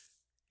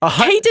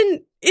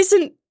Hayden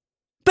isn't.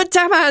 But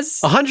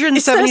Damaz.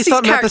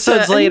 170-something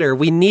episodes later,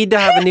 we need to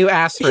have a new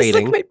ass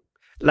rating.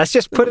 Let's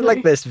just put it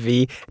like this,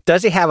 V.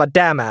 Does he have a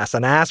damn ass,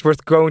 an ass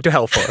worth going to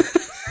hell for?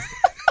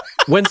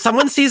 When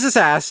someone sees his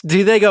ass,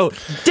 do they go,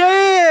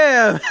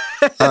 damn?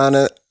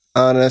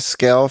 On a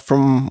scale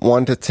from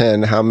 1 to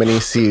 10, how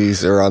many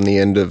C's are on the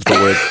end of the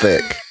word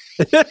thick?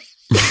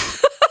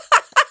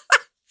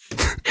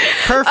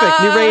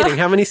 Perfect. New rating.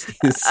 How many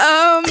C's?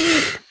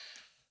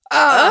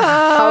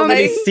 How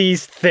many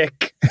C's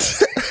thick?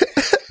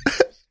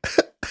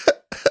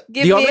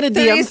 Give you want me me to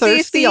DM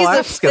Thirsty? I'll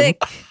ask him.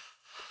 Thick.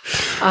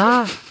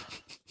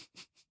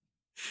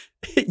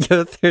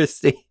 You're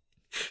thirsty.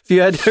 If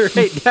you had to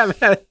rate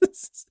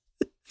Damaz.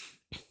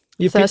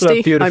 You Thirsty? people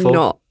are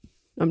beautiful.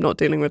 I'm not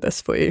dealing with this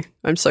for you.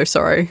 I'm so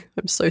sorry.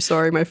 I'm so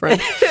sorry, my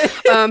friend.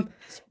 Don't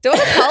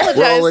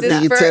apologize.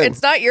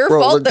 It's not your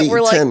fault that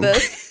we're like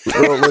this.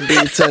 Roll a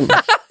D10.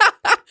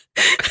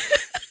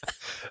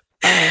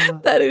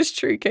 That is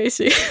true,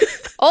 Casey.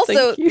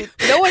 Also,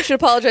 no one should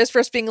apologize for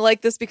us being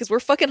like this because we're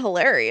fucking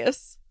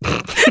hilarious.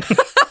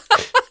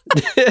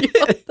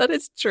 That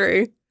is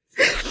true.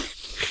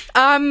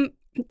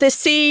 The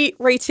C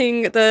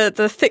rating,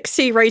 the thick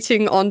C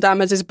rating on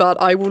Damaz's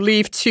butt, I will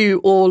leave to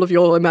all of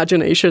your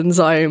imaginations.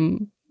 I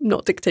am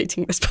not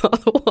dictating this part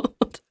of the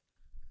world.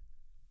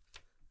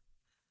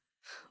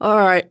 All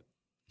right.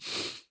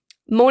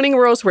 Morning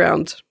rolls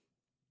round.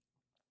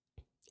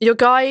 Your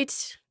guide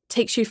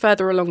takes you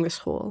further along this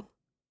hall.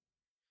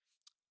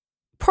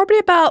 Probably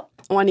about,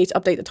 I need to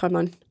update the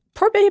timeline.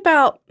 Probably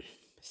about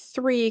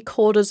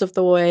 3/4 of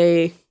the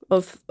way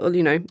of,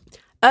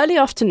 early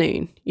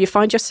afternoon, you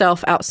find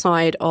yourself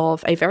outside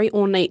of a very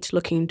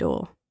ornate-looking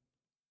door.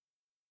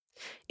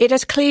 It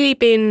has clearly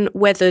been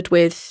weathered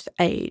with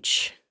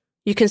age.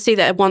 You can see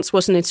that there once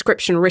was an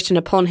inscription written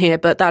upon here,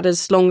 but that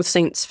has long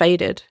since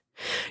faded.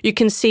 You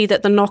can see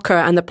that the knocker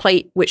and the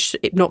plate which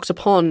it knocks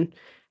upon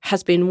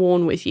has been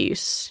worn with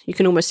use. You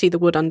can almost see the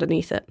wood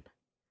underneath it.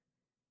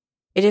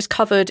 It is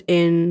covered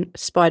in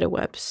spider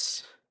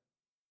webs.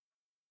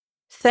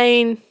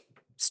 Thane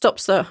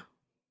stops the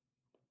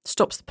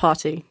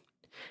party.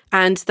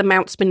 And the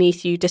mounts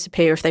beneath you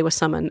disappear if they were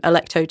summoned.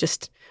 Electo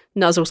just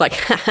nuzzles like,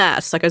 ha-ha,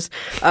 suckers.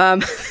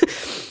 And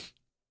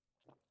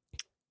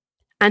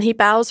he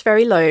bows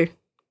very low.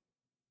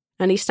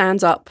 And he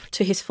stands up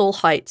to his full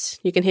height.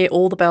 You can hear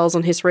all the bells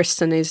on his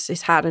wrists and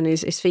his hat and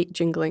his feet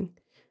jingling.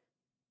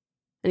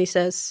 And he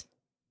says,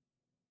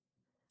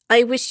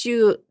 I wish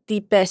you the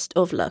best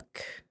of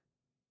luck.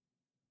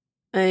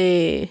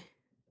 It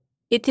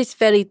is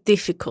very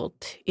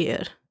difficult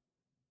here.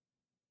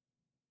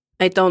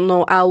 I don't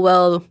know how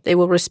well they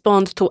will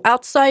respond to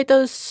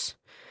outsiders.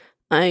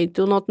 I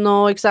do not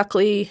know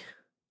exactly.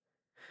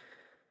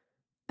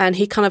 And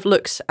he kind of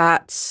looks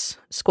at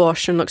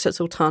Squash and looks at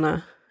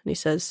Sultana. And he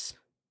says,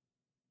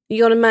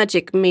 your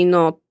magic may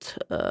not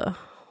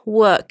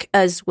work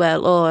as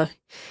well or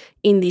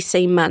in the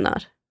same manner.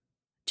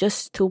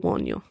 Just to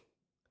warn you.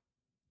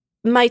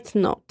 Might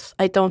not.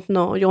 I don't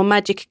know. Your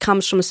magic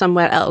comes from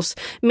somewhere else.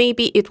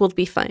 Maybe it will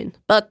be fine.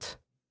 But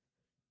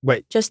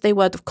wait, just a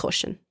word of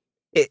caution.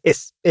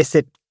 Is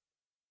it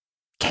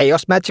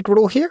chaos magic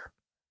rule here?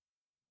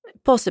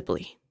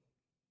 Possibly.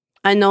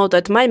 I know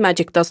that my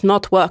magic does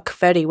not work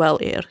very well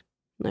here.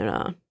 There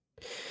are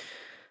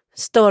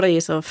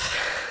stories of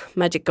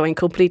magic going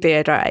completely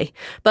awry.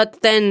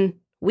 But then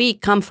we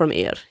come from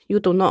here. You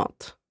do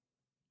not.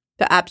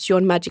 Perhaps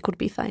your magic would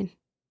be fine.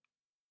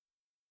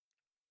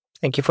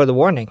 Thank you for the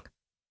warning.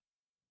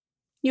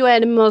 You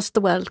are most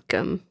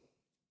welcome.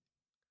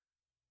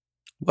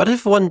 What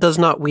if one does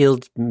not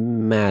wield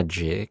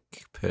magic,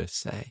 per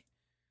se?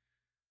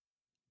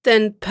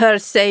 Then, per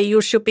se,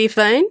 you should be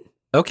fine.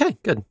 Okay,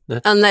 good.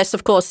 Unless,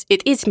 of course,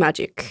 it is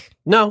magic.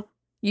 No.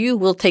 You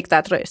will take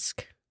that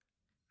risk.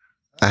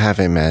 I have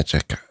a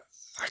magic.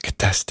 I could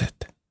test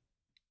it.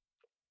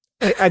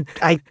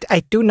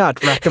 I do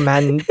not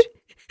recommend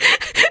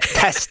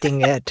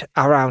testing it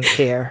around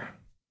here.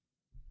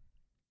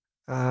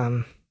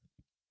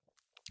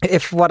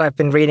 If what I've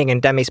been reading in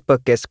Demi's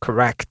book is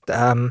correct,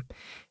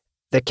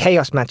 the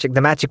chaos magic,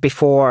 the magic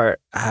before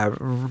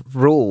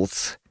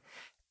rules,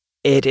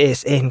 it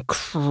is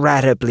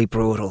incredibly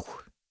brutal.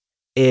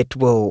 It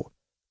will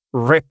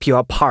rip you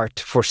apart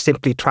for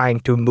simply trying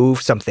to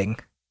move something.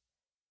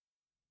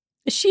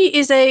 She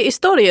is a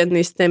historian,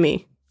 this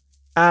Demi.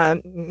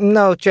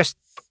 No, just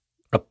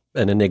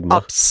an enigma.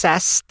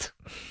 Obsessed.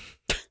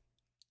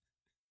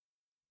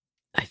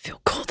 I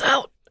feel called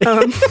out.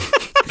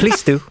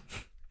 Please do.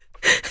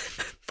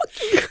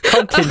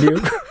 Continue.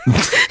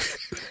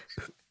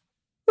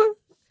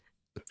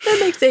 That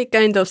makes a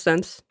kind of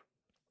sense.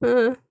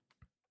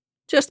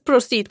 Just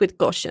proceed with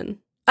caution.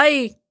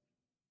 I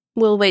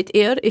will wait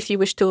here if you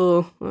wish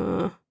to.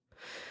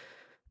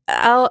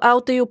 How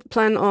do you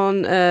plan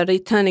on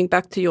returning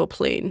back to your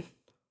plane?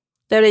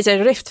 There is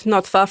a rift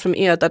not far from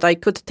here that I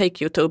could take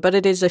you to, but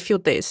it is a few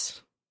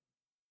days.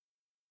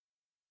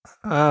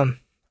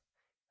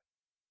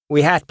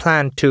 We had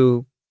planned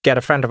to get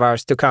a friend of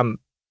ours to come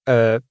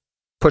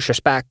push us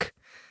back,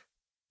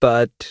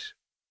 but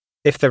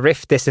if the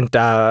rift isn't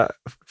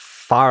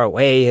far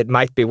away, it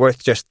might be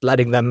worth just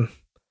letting them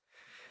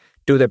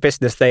do their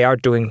business. They are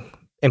doing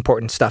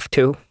important stuff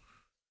too.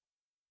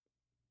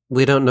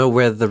 We don't know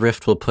where the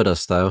rift will put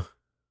us, though.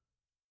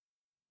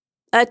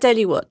 I tell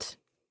you what.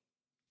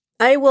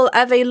 I will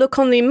have a look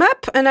on the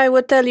map, and I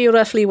will tell you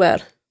roughly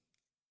where.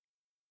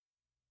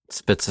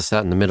 Spits us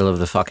out in the middle of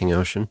the fucking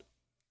ocean.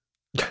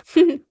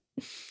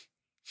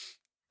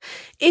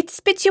 It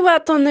spits you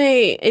out on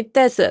a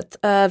desert,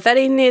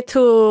 very near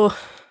to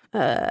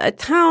a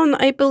town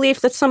I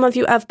believe that some of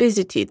you have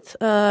visited.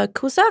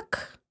 Kuzak?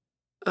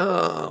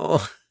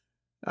 Oh,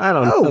 I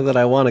don't know that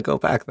I want to go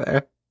back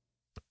there.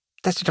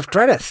 Desert of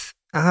Dredith.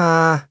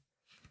 That's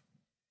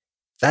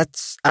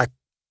a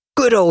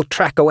good old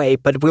trek away,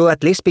 but we'll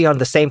at least be on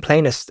the same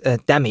plane as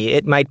Demi.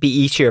 It might be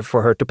easier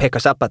for her to pick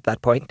us up at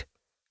that point.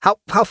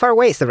 How far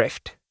away is the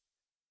rift?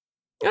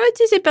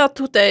 It is about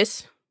 2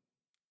 days.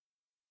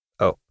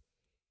 Oh.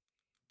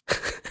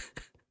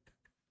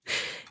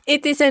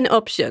 It is an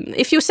option.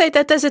 If you say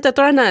that Desert of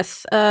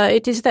Dredith,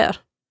 it is there.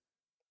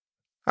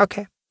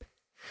 Okay.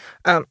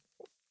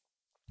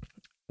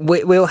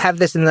 We'll have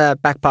this in the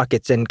back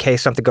pockets in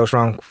case something goes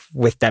wrong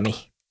with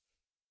Demi.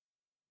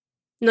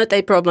 Not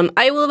a problem.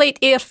 I will wait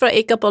here for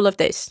a couple of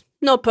days.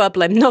 No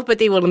problem.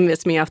 Nobody will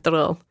miss me after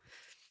all.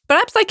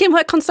 Perhaps I can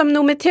work on some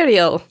new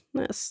material.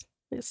 Yes.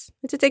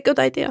 It is a good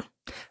idea.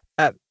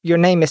 Your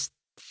name is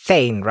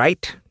Thane,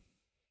 right?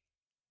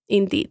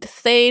 Indeed.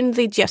 Thane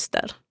the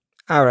Jester.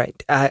 All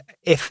right.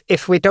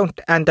 If we don't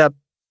end up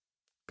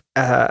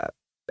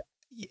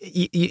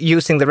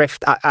using the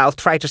rift, I'll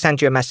try to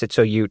send you a message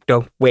so you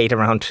don't wait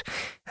around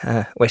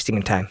wasting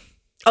your time.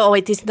 Oh,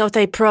 it is not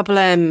a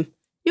problem.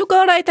 You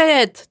go right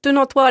ahead. Do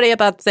not worry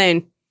about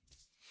Thane.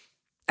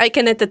 I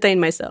can entertain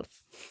myself.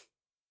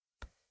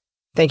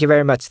 Thank you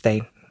very much,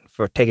 Thane,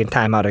 for taking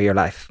time out of your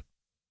life.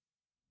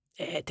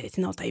 It is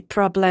not a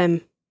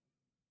problem.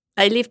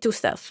 I live to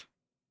serve.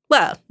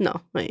 Well,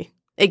 no, I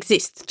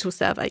exist to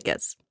serve, I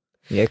guess.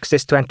 You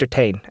exist to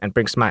entertain and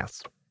bring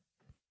smiles.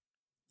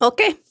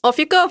 Okay, off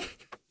you go.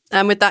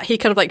 And with that, he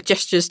kind of like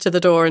gestures to the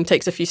door and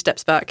takes a few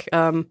steps back.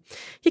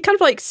 He kind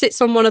of like sits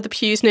on one of the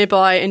pews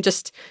nearby and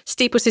just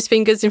steeples his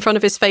fingers in front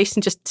of his face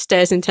and just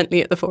stares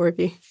intently at the four of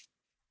you.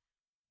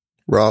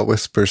 Raw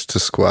whispers to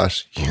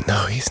Squash, "You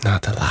know he's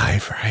not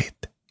alive, right?"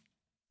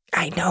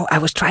 I know, I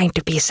was trying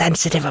to be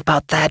sensitive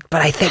about that,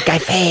 but I think I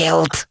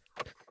failed.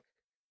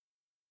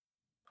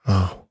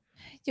 Oh.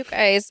 You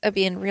guys are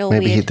being real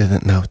Maybe weird. he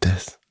didn't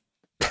notice.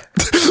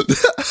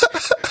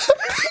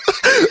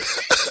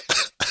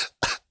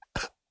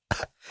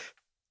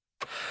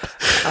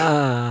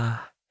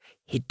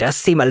 He does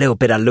seem a little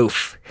bit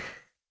aloof.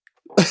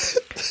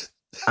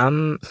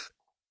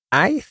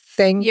 I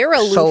think You're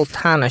aloof.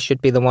 Sultana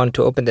should be the one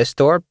to open this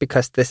door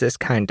because this is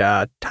kind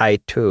of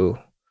tied to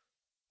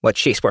what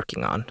she's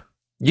working on.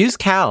 Use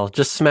Cal.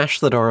 Just smash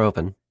the door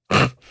open.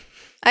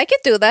 I could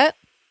do that.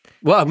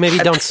 Well, maybe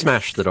don't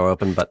smash the door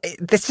open, but...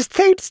 This is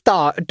third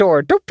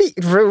door. Don't be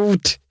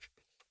rude.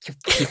 You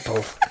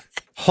people.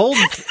 Hold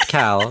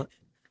Cal,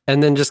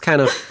 and then just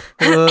kind of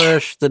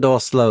push the door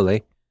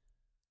slowly.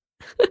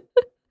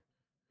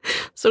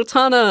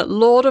 Zoltana,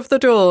 Lord of the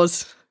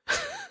Doors.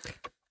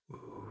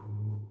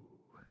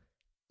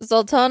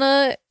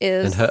 Zoltana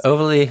is... And her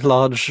overly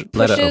large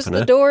letter opener. Pushes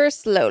the door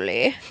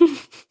slowly.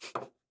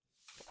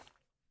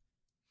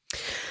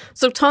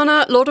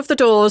 Zoltana, Lord of the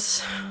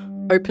Doors,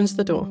 opens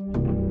the door.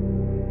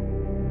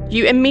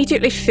 You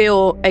immediately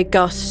feel a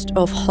gust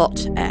of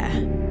hot air.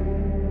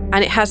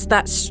 And it has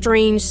that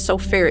strange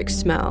sulfuric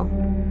smell.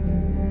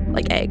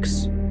 Like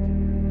eggs.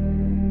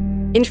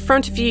 In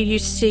front of you, you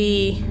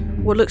see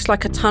what looks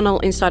like a tunnel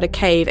inside a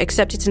cave,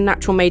 except it's a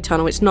natural-made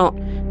tunnel. It's not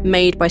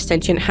made by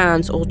sentient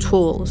hands or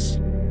tools.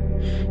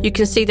 You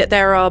can see that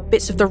there are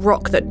bits of the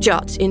rock that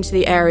jut into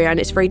the area, and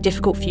it's very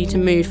difficult for you to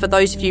move. For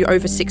those of you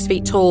over 6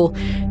 feet tall,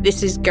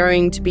 this is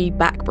going to be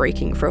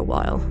backbreaking for a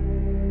while.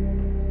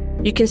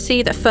 You can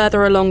see that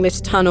further along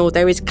this tunnel,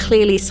 there is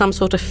clearly some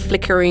sort of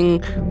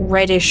flickering,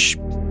 reddish,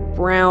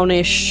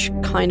 brownish,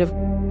 kind of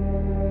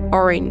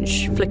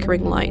orange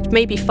flickering light.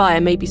 Maybe fire,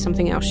 maybe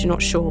something else, you're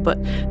not sure,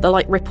 but the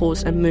light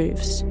ripples and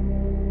moves.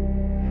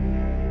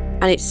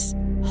 And it's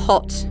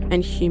hot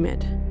and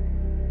humid.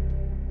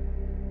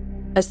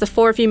 As the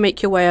four of you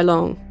make your way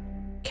along,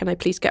 can I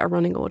please get a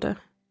running order?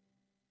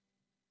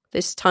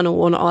 This tunnel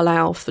will not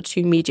allow for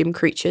two medium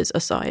creatures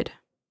aside.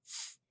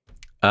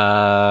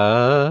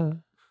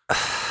 I'll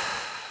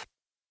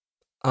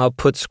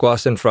put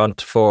Squash in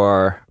front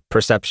for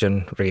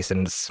perception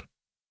reasons.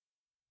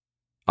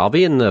 I'll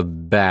be in the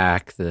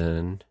back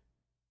then.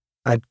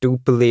 I do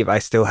believe I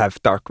still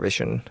have dark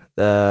vision.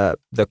 The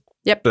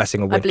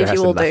blessing of winter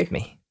hasn't left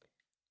me.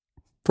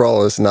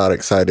 Brawl is not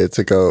excited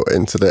to go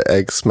into the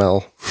egg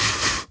smell.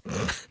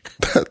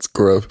 That's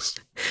gross.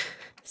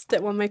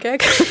 Step one, make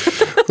egg.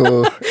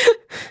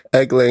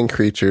 Egg-laying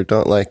creature,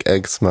 don't like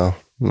egg smell.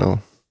 No.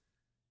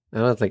 I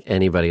don't think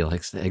anybody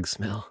likes the egg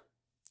smell.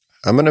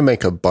 I'm going to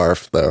make a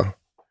barf, though.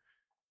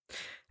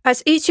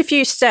 As each of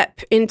you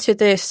step into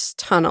this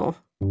tunnel,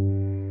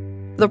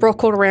 the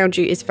rock all around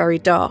you is very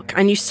dark,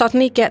 and you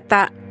suddenly get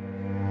that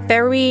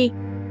very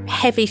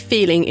heavy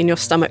feeling in your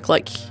stomach,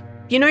 like,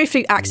 you know, if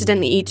you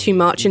accidentally eat too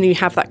much and you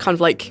have that kind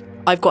of like,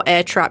 I've got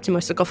air trapped in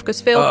my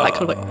sarcophagus feel, like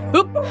kind of like,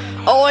 oop,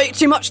 oh, I ate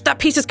too much, that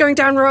piece is going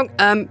down wrong.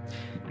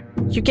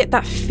 You get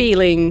that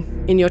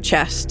feeling in your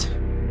chest.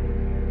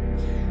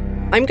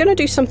 I'm going to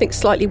do something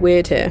slightly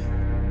weird here,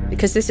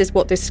 because this is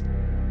what this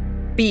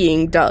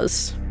being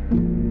does.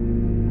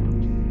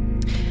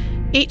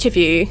 Each of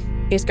you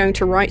is going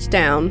to write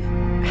down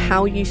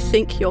how you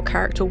think your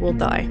character will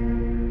die.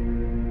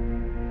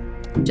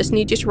 Just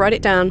need you to write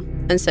it down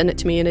and send it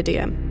to me in a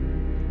DM.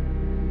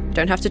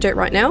 Don't have to do it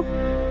right now,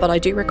 but I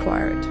do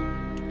require it.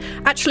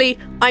 Actually,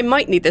 I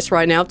might need this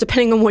right now,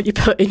 depending on what you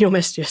put in your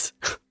messages.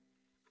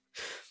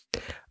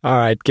 All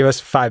right, give us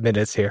 5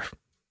 minutes here.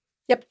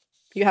 Yep,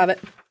 you have it.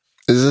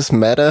 Is this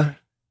meta?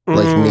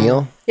 Like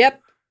Neil?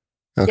 Yep.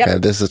 Okay,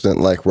 yep. This isn't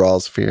like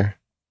Raw's Fear.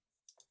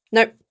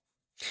 Nope.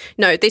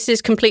 No, this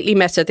is completely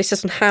meta. This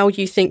is how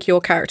you think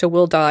your character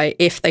will die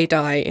if they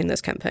die in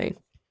this campaign.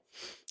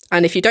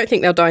 And if you don't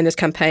think they'll die in this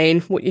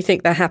campaign, what you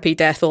think their happy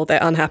death or their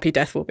unhappy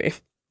death will be.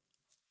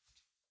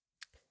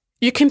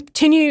 You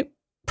continue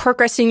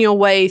progressing your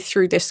way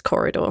through this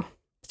corridor,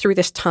 through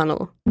this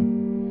tunnel.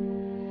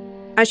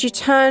 As you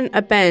turn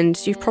a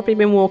bend, you've probably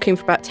been walking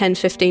for about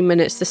 10-15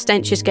 minutes. The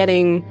stench is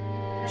getting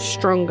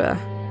stronger.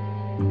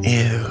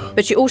 Ew.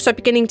 But you're also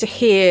beginning to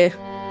hear,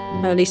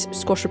 at least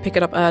Squash would pick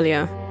it up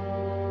earlier,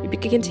 you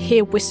begin to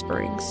hear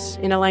whisperings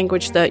in a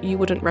language that you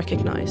wouldn't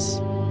recognize.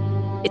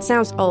 It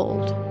sounds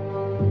old.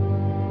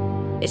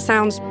 It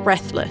sounds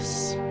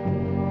breathless.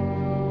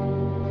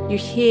 You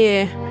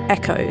hear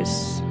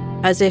echoes,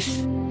 as if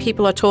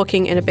people are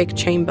talking in a big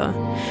chamber.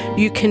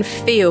 You can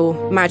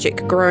feel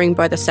magic growing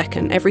by the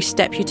second. Every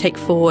step you take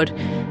forward,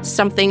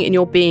 something in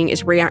your being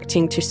is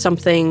reacting to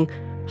something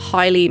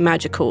highly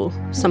magical,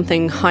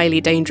 something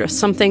highly dangerous,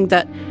 something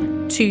that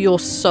to your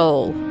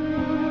soul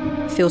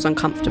feels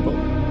uncomfortable.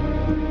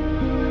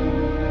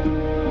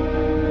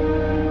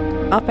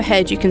 Up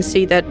ahead, you can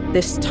see that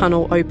this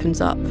tunnel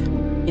opens up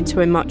into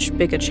a much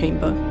bigger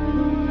chamber.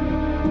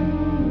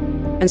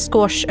 And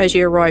Squash, as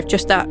you arrive,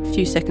 just that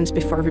few seconds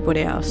before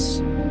everybody else,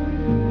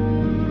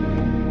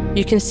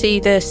 you can see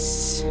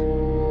this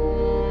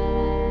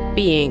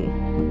being.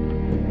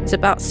 It's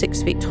about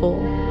 6 feet tall,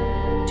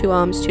 2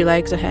 arms, 2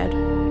 legs ahead.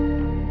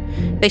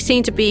 They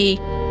seem to be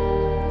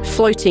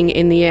floating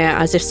in the air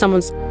as if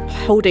someone's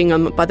holding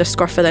them by the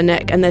scruff of their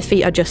neck, and their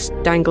feet are just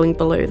dangling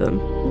below them.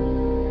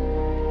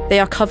 They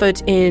are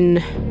covered in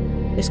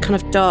this kind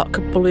of dark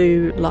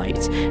blue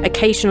light,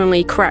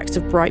 occasionally cracks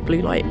of bright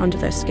blue light under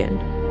their skin.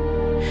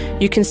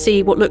 You can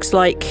see what looks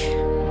like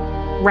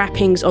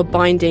wrappings or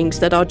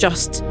bindings that are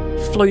just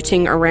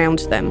floating around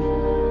them.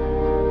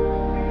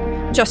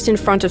 Just in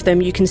front of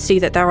them, you can see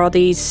that there are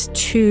these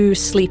two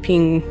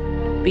sleeping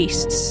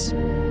beasts.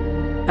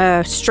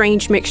 A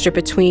strange mixture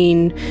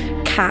between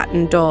cat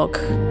and dog.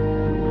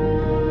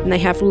 And they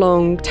have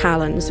long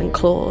talons and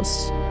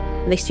claws.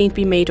 And they seem to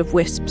be made of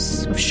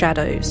wisps of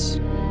shadows.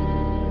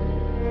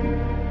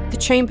 The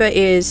chamber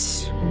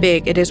is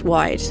big, it is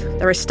wide.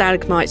 There are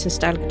stalagmites and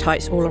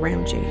stalactites all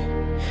around you.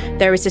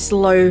 There is this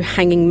low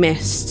hanging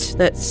mist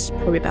that's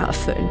probably about a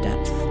foot in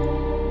depth.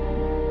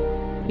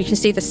 You can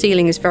see the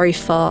ceiling is very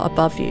far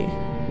above you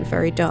and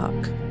very dark.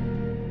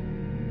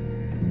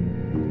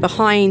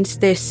 Behind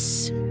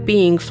this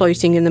being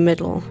floating in the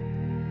middle,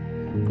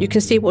 you can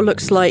see what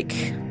looks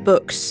like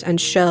books and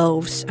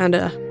shelves and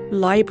a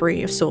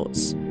library of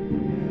sorts.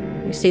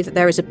 You see that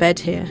there is a bed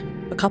here,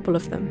 a couple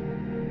of them.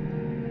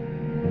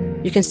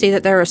 You can see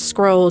that there are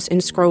scrolls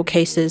in scroll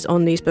cases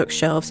on these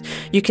bookshelves.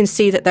 You can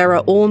see that there are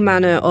all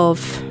manner of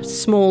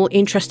small,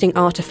 interesting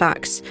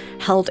artifacts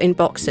held in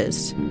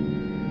boxes.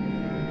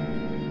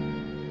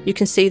 You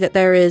can see that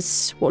there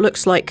is what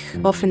looks like,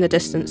 off in the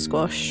distance,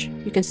 Squash,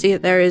 you can see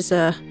that there is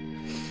a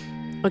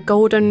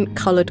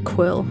golden-coloured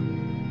quill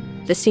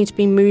that seems to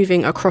be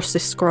moving across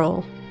this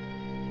scroll.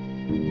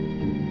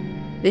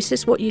 This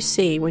is what you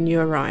see when you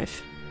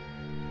arrive.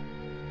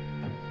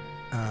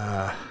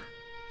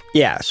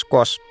 Yeah,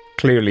 Squash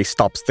clearly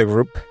stops the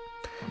group,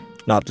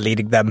 not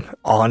leading them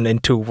on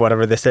into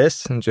whatever this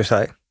is, and just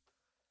like,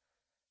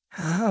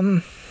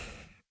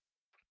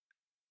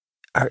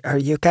 are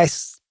you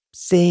guys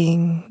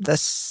seeing the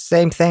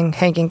same thing,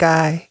 hanging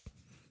guy?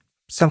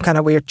 Some kind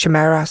of weird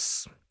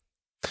chimeras?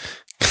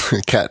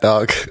 Cat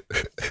dog.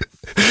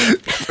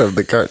 From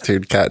the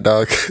cartoon Cat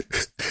Dog.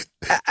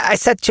 I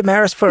said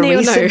chimeras for a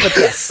reason, but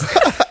yes.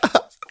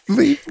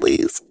 Me,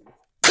 please.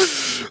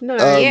 No,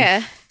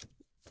 yeah.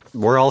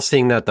 We're all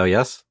seeing that, though,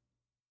 yes?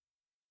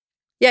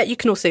 Yeah, you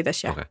can all see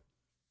this, yeah. Okay.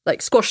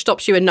 Like, Squash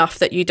stops you enough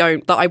that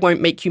I won't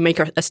make you make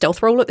a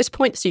stealth roll at this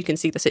point, so you can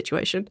see the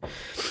situation.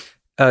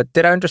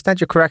 Did I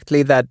understand you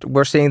correctly that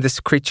we're seeing this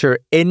creature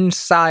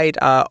inside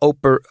a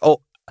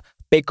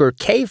bigger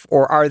cave,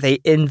 or are they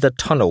in the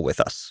tunnel with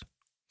us?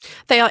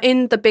 They are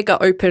in the bigger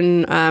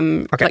open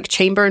like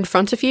chamber in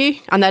front of you,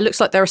 and there looks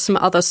like there are some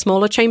other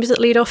smaller chambers that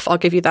lead off. I'll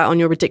give you that on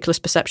your ridiculous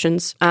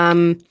perceptions.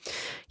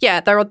 Yeah,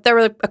 there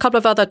are a couple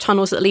of other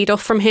tunnels that lead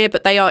off from here,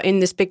 but they are in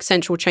this big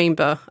central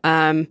chamber.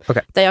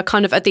 They are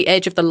kind of at the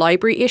edge of the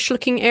library-ish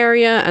looking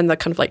area, and the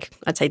kind of like,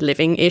 I'd say,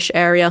 living-ish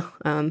area.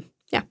 Can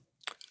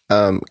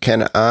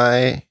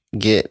I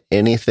get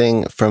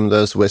anything from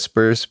those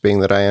whispers,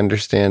 being that I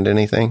understand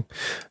anything,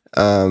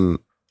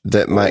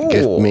 that might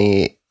give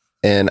me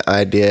an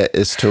idea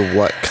as to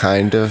what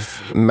kind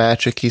of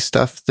magic-y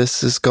stuff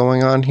this is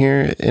going on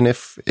here, and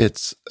if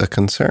it's a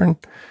concern?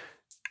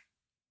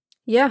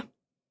 Yeah.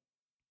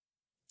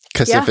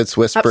 Because if it's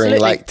whispering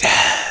like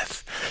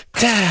death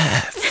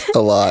a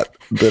lot,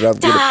 then I'm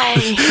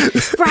die,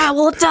 Bra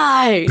will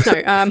die.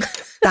 No,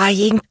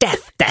 dying,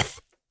 death,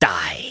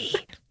 die.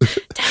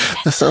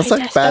 That sounds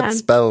like bad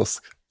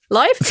spells.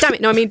 Live? Damn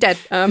it! No, I mean dead.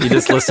 You're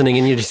just listening,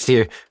 and you just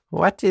hear,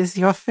 "What is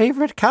your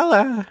favorite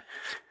color?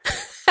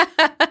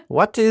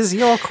 What is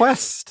your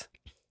quest?"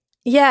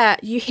 Yeah,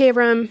 you hear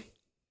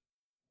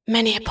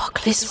Many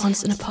apocalypse. This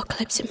one's an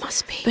apocalypse, it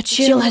must be. But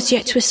Jill has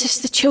yet to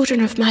assist the children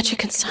of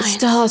magic and science. The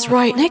stars,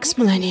 right, next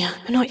millennia.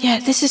 But not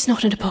yet. This is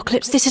not an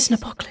apocalypse. This is an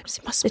apocalypse.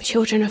 It must be. The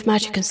children of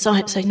magic and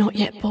science are not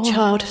yet born.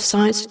 Child of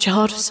science,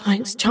 child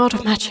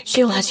of magic.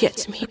 Jill has yet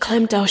to meet.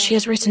 Clemdal, she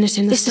has written it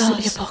in the stars.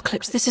 This isn't the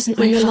apocalypse. This isn't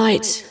when the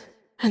light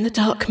and the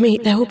dark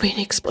meet, there will be an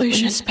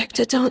explosion. When the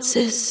spectre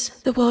dances,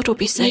 the world will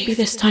be safe. Maybe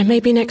this time,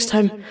 maybe next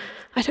time.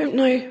 I don't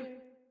know.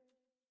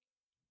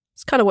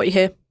 It's kind of what you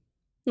hear.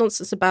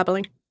 Nonsense of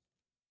babbling.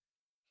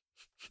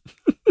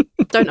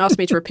 Don't ask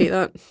me to repeat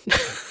that.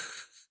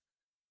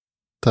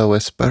 The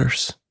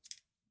whispers.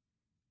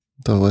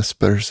 The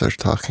whispers are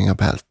talking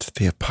about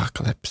the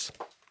apocalypse.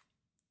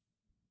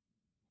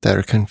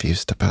 They're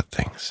confused about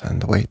things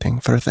and waiting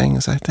for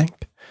things, I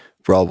think.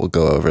 Rawl will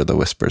go over the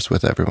whispers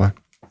with everyone.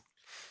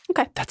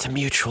 Okay. That's a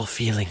mutual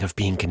feeling of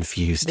being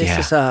confused, This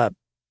is a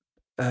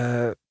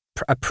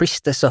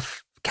priestess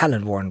of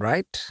Callanworn,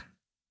 right?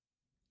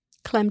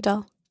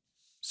 Clemdal.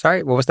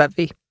 Sorry, what was that,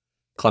 V?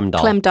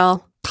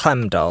 Clemdal.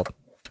 Clemdal.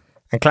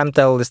 And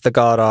Clemdal is the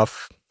god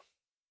of...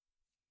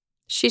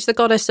 She's the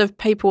goddess of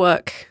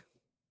paperwork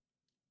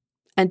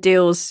and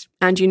deals,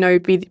 and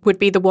would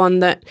be the one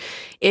that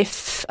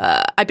if...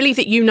 I believe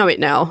that you know it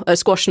now,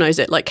 Squash knows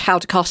it, like how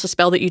to cast a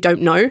spell that you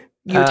don't know.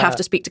 You would have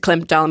to speak to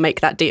Clemdal and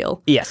make that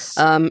deal. Yes.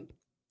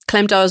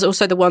 Clemdal is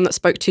also the one that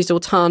spoke to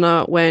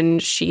Zoltana when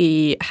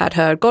she had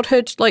her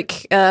godhood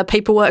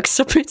paperwork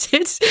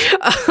submitted.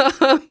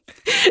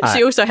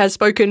 She also has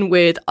spoken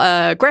with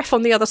Gref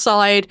on the other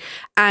side,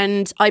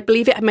 and I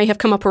believe it may have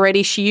come up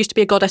already. She used to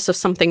be a goddess of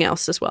something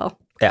else as well.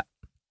 Yeah.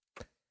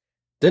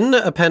 Didn't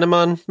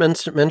Epanemon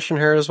mention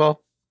her as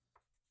well?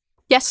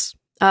 Yes.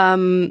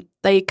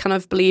 They kind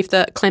of believe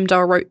that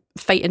Clemdal wrote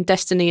fate and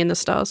destiny in the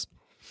stars.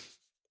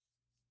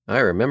 I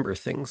remember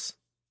things.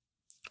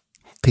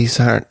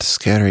 These aren't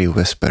scary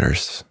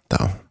whispers,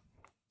 though.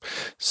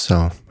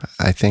 So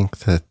I think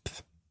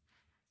that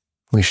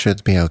we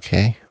should be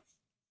okay.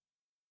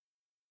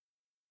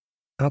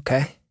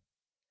 Okay.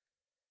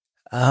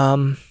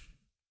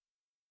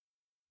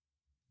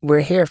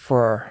 We're here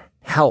for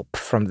help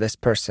from this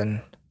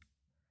person.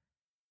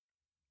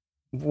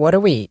 What do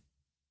we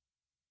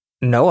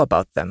know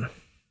about them?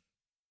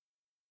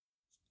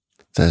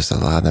 There's a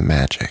lot of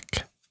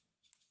magic.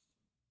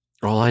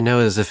 All I know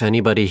is if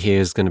anybody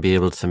here is going to be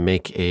able to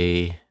make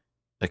a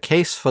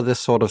case for this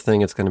sort of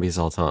thing, it's going to be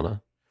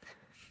Zoltana.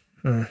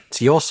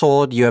 It's your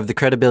sword. You have the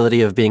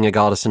credibility of being a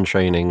goddess in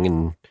training,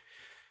 and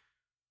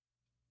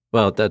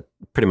well, that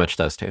pretty much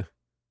does too.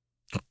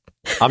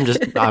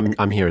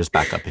 I'm here as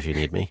backup if you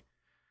need me.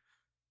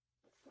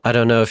 I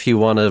don't know if you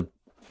want to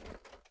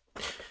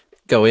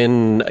go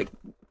in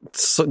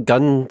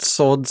gun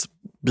swords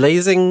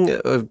blazing,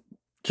 or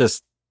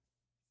just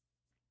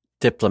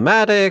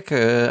diplomatic.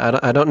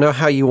 I don't know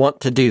how you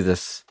want to do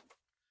this.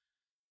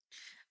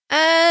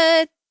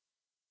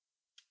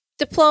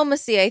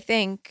 Diplomacy, I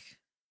think.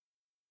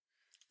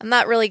 I'm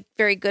not really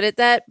very good at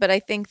that, but I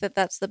think that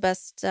that's the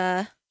best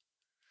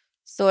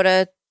sort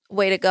of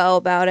way to go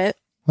about it.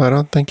 Well, I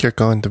don't think you're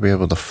going to be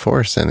able to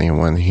force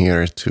anyone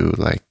here to,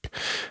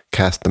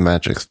 cast the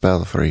magic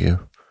spell for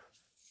you.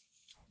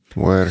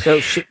 We're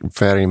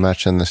very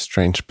much in a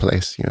strange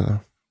place,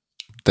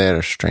 They're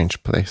a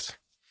strange place.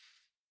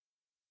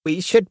 We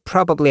should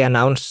probably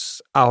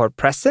announce our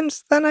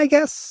presence then, I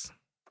guess?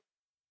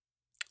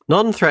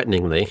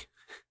 Non-threateningly.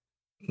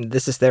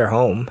 This is their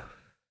home.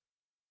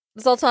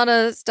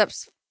 Zoltana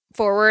steps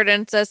forward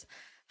and says,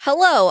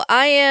 "Hello,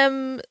 I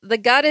am the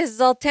goddess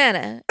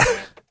Zoltana."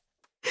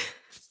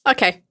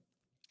 Okay.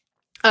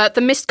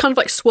 The mist kind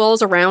of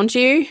swirls around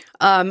you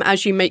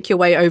as you make your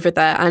way over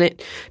there,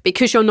 and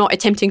because you're not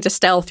attempting to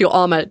stealth, your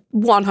armor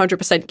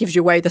 100% gives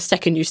you away the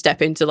second you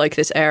step into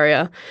this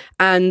area.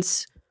 And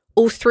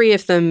all three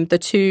of them, the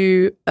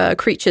two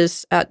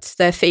creatures at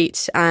their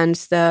feet and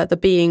the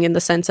being in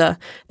the center,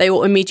 they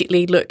all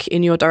immediately look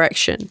in your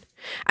direction.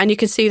 And you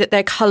can see that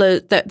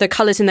the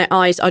colors in their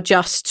eyes are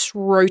just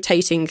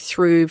rotating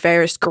through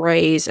various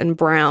grays and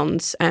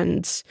browns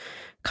and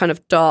kind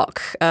of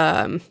dark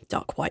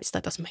whites.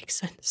 That doesn't make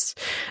sense.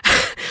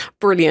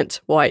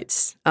 Brilliant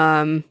whites.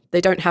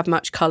 They don't have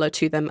much color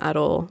to them at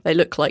all. They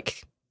look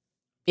like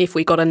if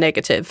we got a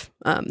negative,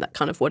 that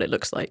kind of what it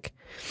looks like.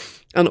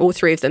 And all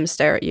three of them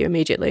stare at you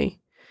immediately.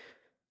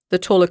 The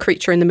taller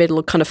creature in the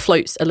middle kind of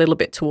floats a little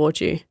bit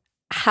towards you.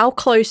 How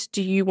close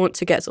do you want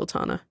to get,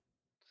 Zoltana?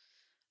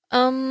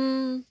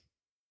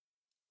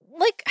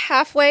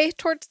 Halfway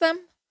towards them.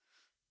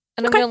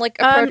 And I'm going to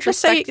approach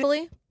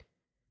respectfully.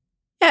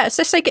 Yeah,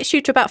 so say gets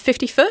you to about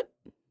 50 foot.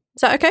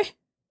 Is that okay?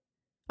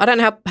 I don't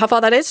know how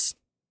far that is.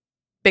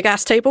 Big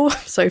ass table,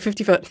 so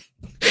 50 foot.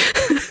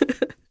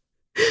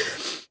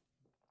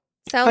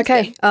 Sounds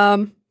okay.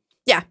 Good.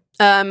 Yeah.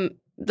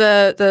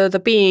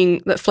 The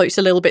being that floats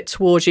a little bit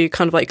towards you,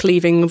 kind of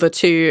leaving the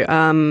two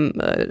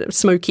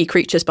smoky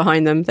creatures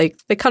behind them. They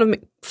kind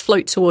of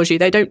float towards you.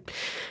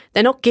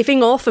 They're not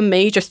giving off a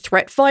major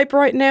threat vibe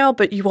right now,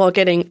 but you are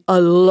getting a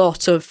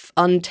lot of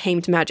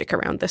untamed magic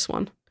around this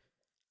one.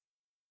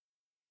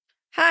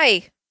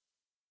 Hi.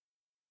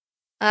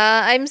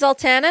 I'm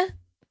Zoltana,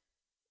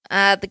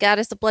 the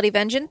goddess of bloody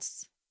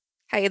vengeance.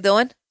 How you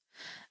doing?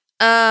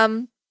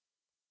 I'm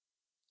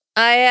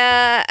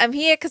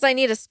here because I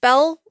need a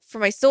spell for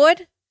my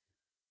sword.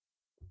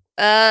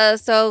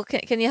 So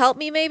can you help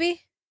me,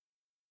 maybe?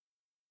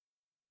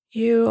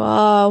 You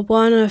are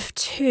one of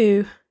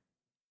two.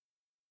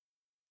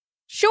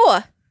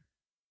 Sure.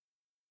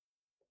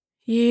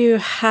 You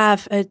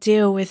have a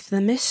deal with the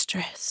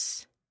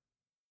mistress.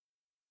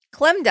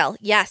 Clemdell,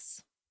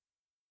 yes.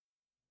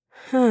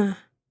 Huh.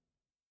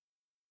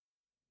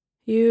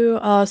 You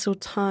are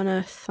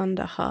Zoltana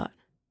Thunderheart,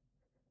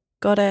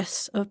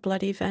 goddess of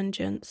bloody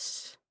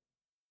vengeance.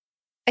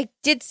 I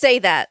did say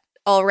that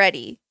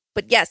already,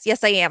 but yes,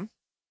 I am.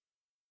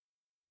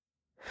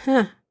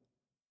 Huh.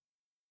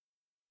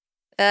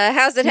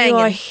 How's it hanging? You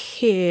are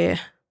here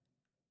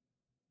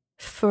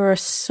for a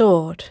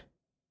sword.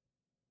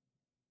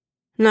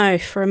 No,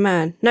 for a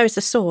man. No, it's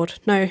a sword.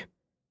 No,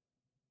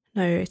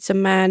 it's a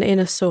man in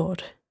a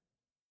sword.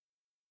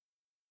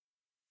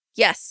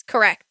 Yes,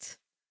 correct.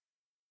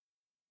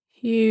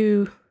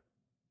 You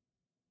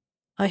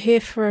are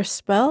here for a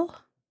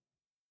spell?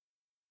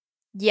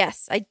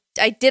 Yes,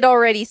 I did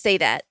already say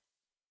that.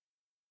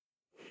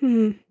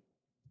 You'll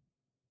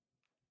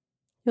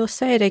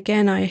say it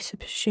again, I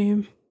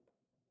presume.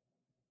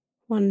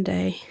 One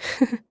day.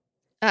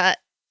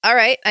 All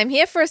right, I'm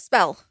here for a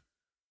spell.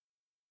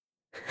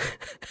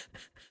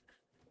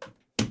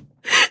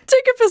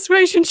 Take a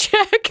persuasion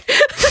check.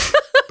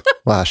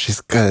 Wow,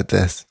 she's good at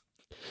this.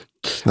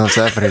 She knows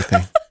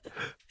everything.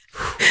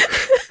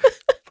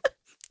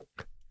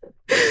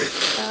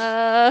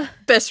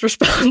 Best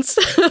response.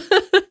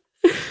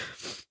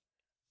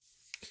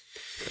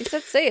 You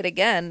said say it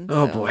again.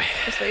 Oh, boy.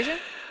 Persuasion?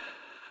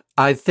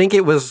 I think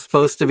it was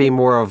supposed to be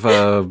more of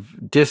a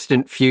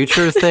distant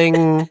future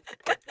thing.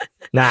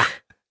 Nah.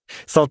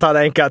 Sultana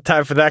ain't got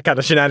time for that kind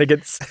of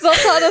shenanigans.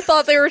 Sultana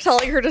thought they were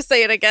telling her to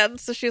say it again,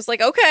 so she was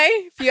like,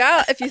 "Okay,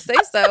 if you say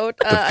so."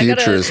 The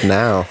future is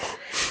now.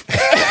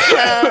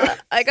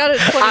 I got a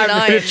 29.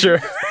 I'm the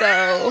future.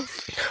 So,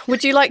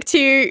 would you like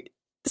to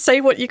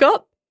say what you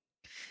got?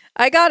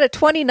 I got a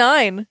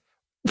 29.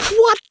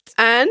 What?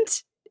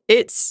 And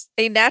it's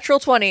a natural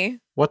 20.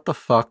 What the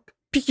fuck?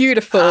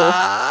 Beautiful.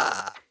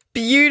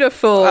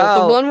 Beautiful.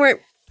 Wow. The one where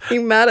it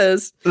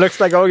matters. Looks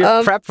like all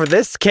your prep for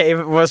this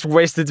cave was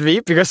wasted to me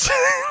because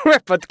we're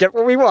about to get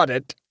what we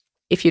wanted.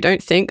 If you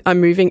don't think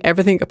I'm moving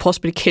everything that could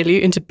possibly kill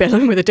you into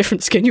bellowing with a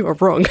different skin, you are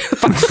wrong.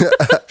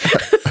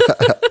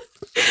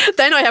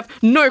 Then I have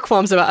no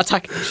qualms about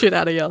attacking the shit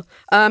out of you.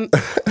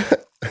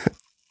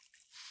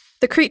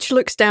 The creature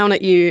looks down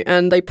at you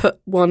and they put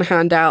one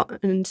hand out.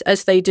 And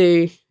as they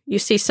do, you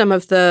see some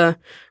of the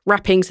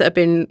wrappings that have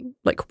been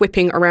like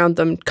whipping around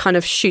them kind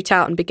of shoot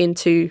out and begin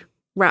to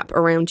wrap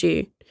around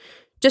you.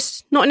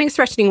 Just not in a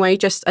threatening way,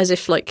 just as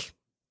if like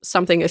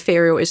something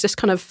ethereal is just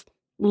kind of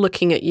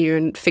looking at you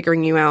and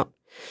figuring you out.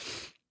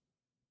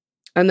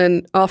 And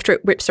then after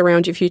it whips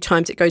around you a few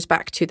times, it goes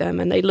back to them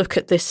and they look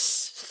at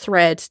this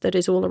thread that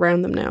is all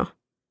around them now.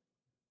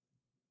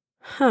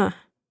 Huh.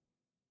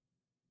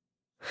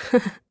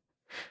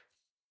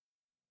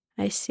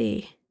 I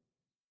see.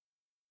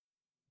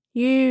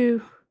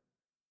 You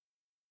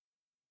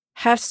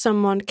have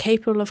someone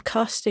capable of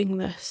casting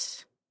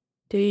this,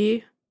 do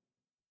you?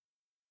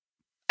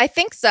 I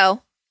think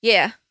so.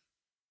 Yeah.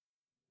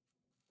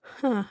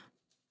 Huh.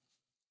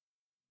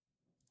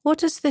 What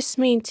does this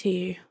mean to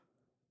you?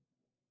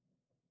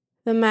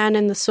 The man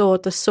in the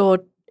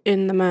sword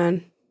in the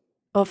man,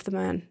 of the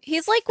man.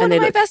 He's like one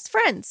of my best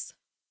friends.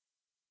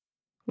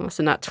 Well, that's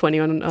a nat 20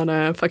 on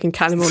a fucking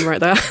Calamon right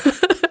there.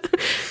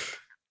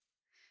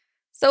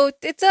 So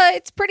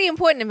it's pretty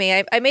important to me.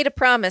 I made a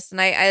promise,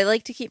 and I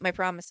like to keep my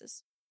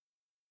promises.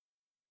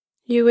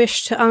 You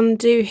wish to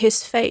undo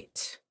his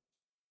fate?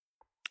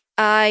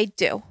 I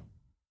do.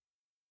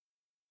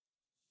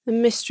 The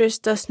mistress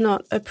does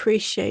not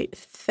appreciate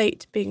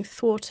fate being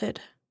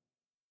thwarted.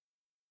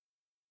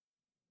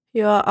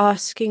 You are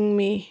asking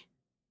me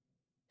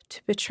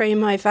to betray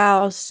my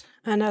vows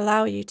and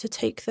allow you to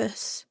take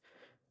this.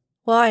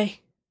 Why?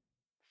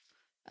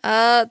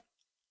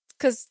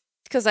 'Cause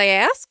I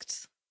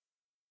asked?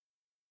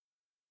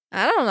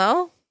 I don't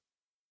know.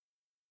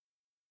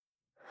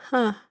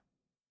 Huh.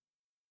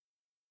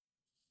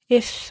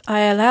 If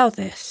I allow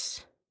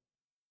this.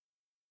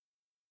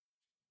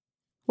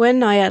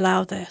 When I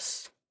allow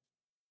this.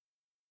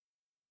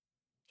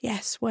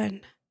 Yes,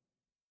 when.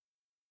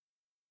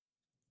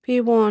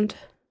 Be warned.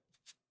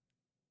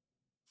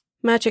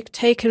 Magic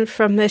taken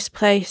from this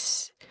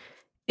place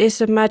is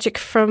a magic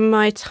from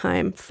my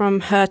time, from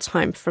her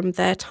time, from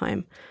their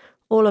time,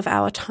 all of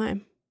our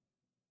time.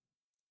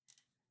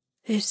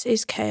 This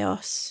is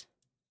chaos.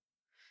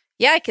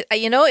 Yeah,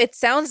 it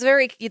sounds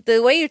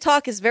the way you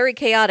talk is very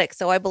chaotic,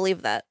 so I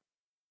believe that.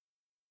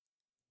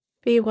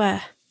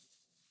 Beware.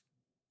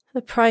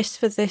 The price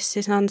for this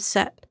is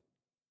unset.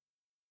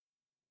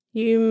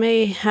 You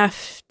may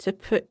have to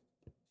put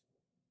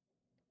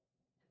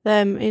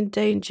them in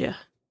danger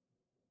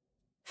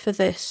for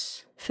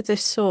this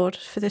sword,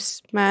 for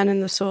this man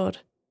in the sword.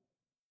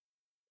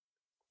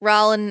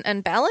 Ral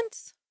and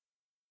Balance?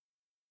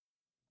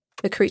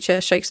 The creature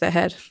shakes their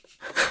head.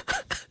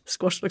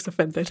 Squash looks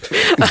offended.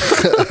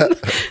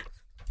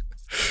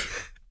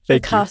 The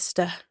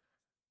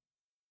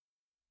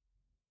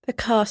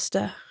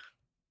caster,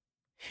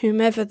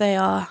 whomever they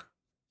are.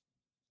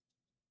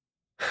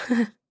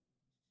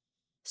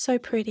 So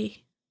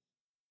pretty.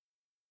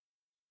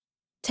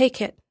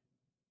 Take it,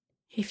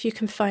 if you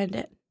can find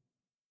it.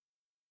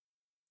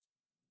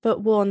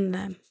 But warn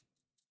them.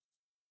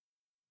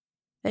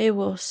 They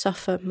will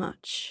suffer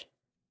much.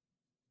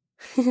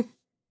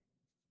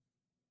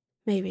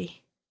 Maybe.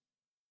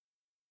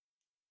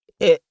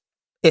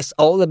 Is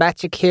all the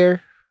magic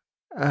here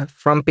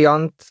from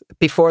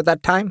before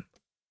that time?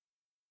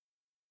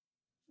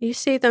 You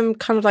see them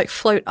kind of like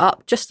float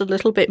up just a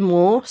little bit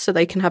more so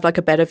they can have like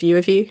a better view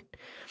of you.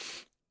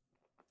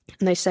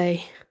 And they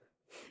say,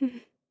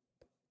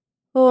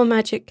 all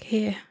magic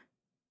here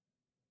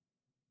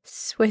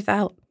is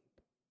without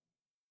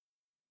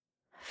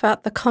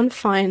the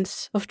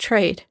confines of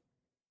trade.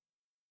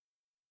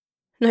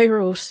 No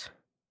rules.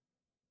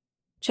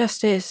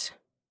 Just is.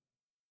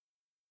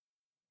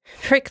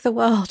 Prick the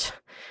world.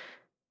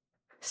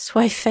 That's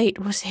why fate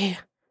was here.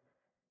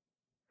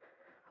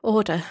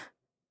 Order.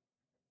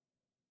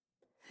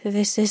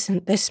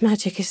 This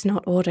magic is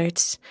not order,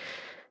 it's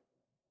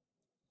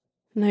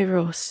no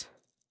rules.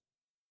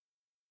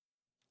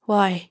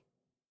 Why?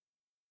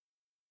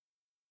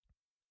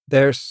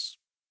 There's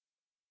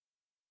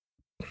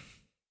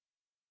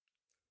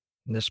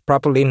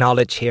probably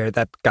knowledge here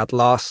that got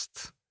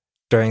lost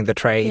during the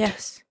trade.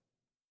 Yes.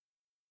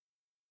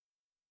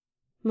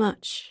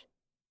 Much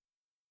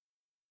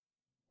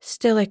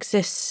still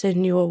exists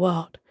in your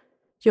world.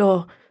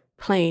 Your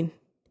plane.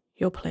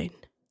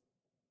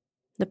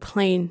 The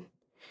plane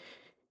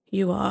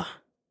you are.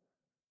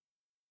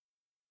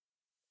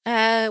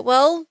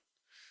 Well,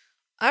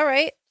 all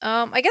right.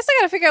 I guess I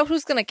gotta figure out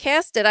who's gonna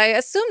cast it. I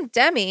assume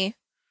Demi.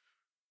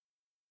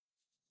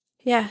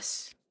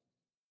 Yes.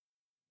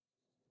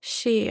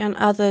 She and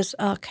others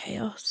are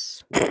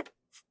chaos.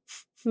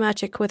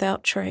 Magic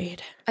without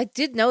trade. I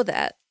did know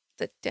that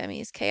Demi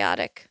is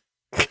chaotic.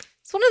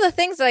 It's one of the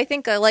things that I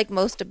think I like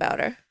most about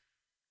her.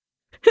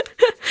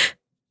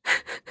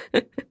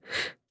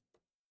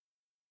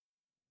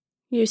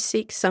 You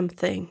seek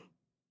something.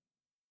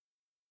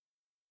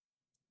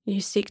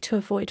 You seek to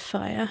avoid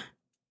fire.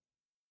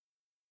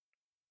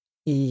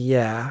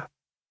 Yeah.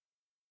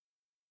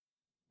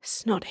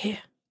 It's not here.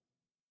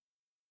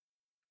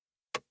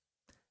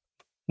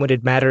 Would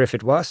it matter if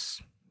it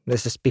was?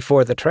 This is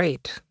before the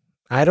trade.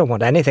 I don't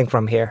want anything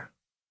from here.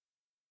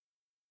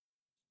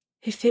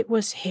 If it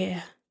was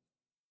here,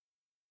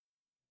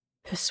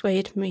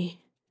 persuade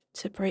me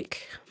to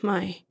break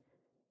my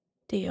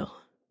deal.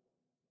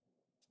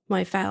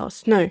 My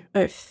vows. No,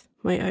 oath.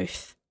 My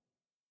oath.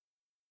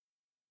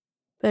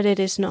 But it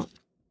is not.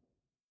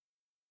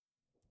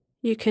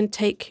 You can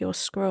take your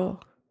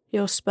scroll,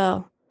 your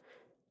spell,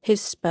 his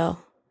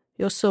spell,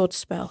 your sword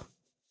spell.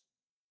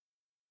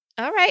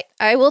 All right,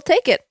 I will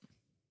take it.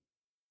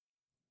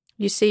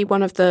 You see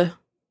one of the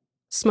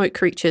smoke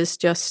creatures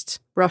just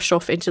rush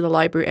off into the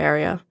library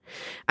area.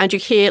 And you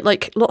hear,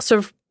 like, lots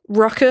of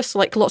ruckus,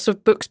 like lots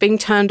of books being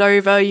turned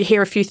over. You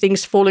hear a few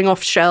things falling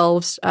off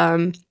shelves.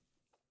 And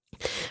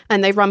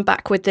they run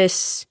back with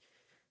this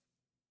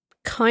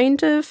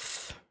kind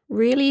of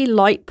really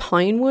light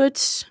pine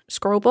woods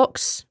scroll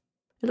box.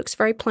 It looks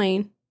very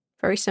plain,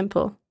 very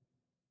simple.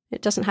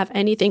 It doesn't have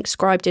anything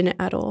scribed in it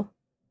at all.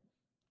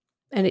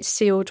 And it's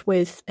sealed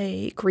with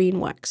a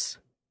green wax.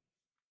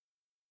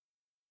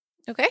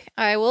 Okay,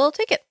 I will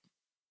take it.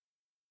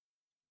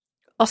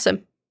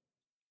 Awesome.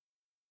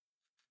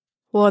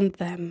 Warn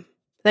them.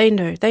 They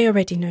know. They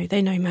already know.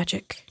 They know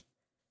magic.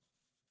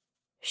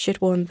 Should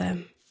warn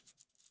them.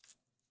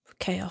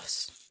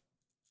 Chaos.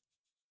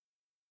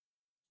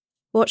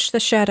 Watch the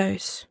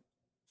shadows.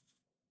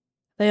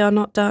 They are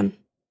not done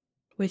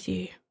with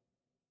you.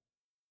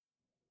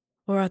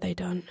 Or are they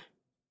done?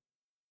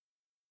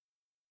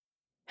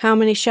 How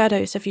many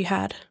shadows have you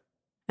had?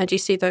 And you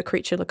see the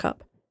creature look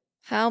up.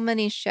 How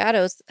many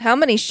shadows? How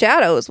many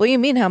shadows? What do you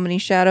mean, how many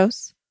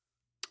shadows?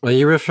 Are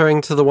you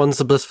referring to the ones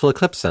the Blissful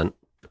Eclipse sent?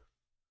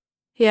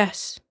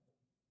 Yes.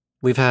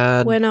 We've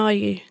had... When are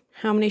you?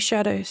 How many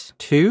shadows?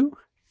 2?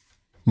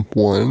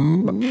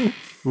 1?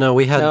 No,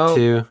 we had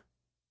 2.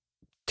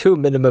 2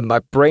 minimum. My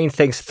brain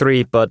thinks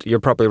 3, but you're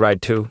probably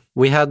right, 2.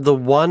 We had the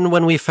one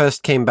when we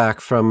first came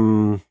back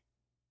from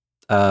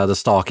the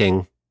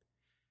stalking.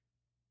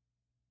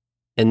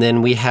 And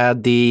then we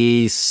had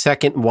the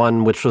second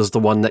one, which was the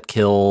one that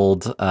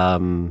killed...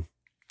 Talvin,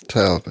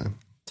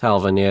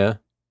 yeah.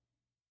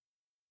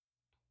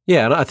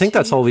 Yeah, I think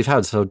that's all we've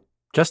had, so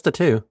just the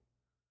 2.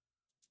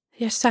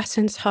 The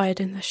assassins hide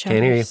in the shadows.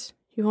 Can't hear you.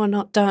 You are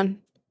not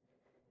done.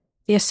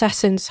 The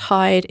assassins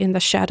hide in the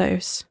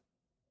shadows.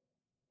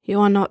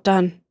 You are not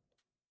done.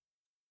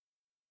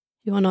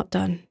 You are not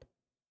done.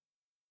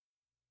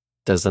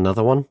 There's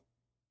another one?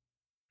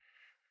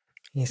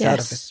 He's out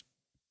of his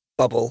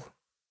bubble.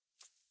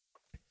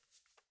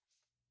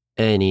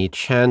 Any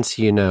chance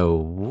you know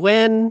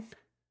when?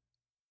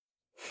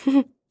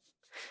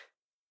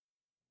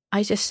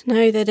 I just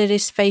know that it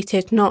is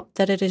fated, not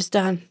that it is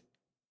done.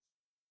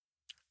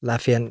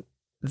 Laffian,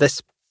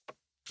 this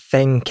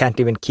thing can't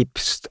even keep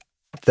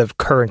the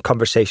current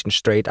conversation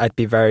straight. I'd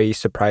be very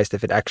surprised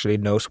if it actually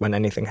knows when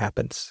anything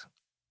happens.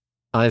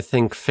 I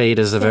think fate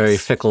is a very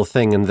fickle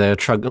thing, and they're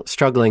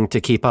struggling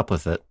to keep up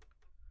with it.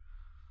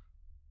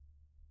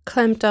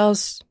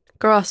 Clemdal's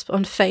grasp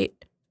on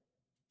fate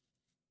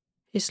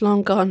is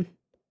long gone.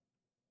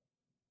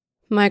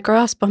 My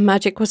grasp on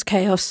magic was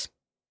chaos.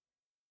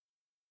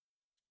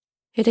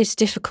 It is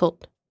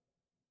difficult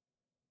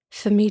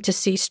for me to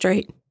see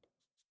straight.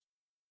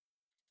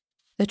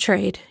 The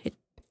trade, it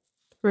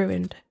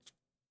ruined.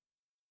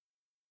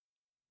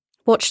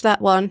 Watch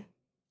that one.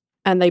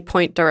 And they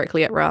point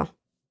directly at Ral.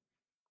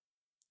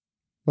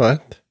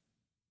 What?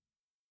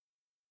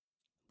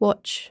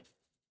 Watch.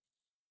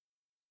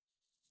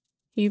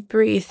 You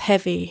breathe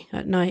heavy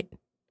at night.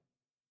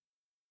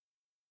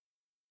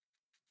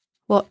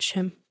 Watch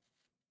him.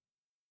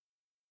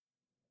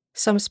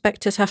 Some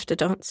spectres have to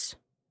dance.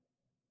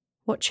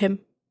 Watch him.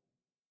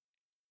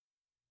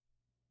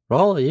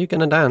 Roll, are you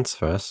going to dance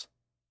for us?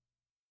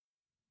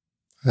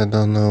 I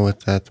don't know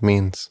what that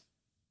means.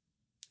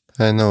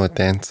 I know what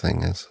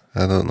dancing is.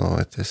 I don't know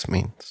what this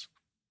means.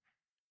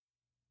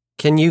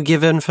 Can you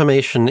give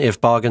information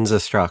if bargains are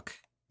struck?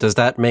 Does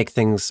that make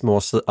things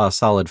more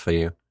solid for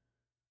you?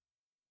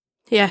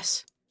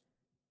 Yes.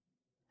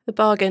 The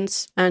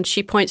bargains. And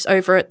she points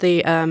over at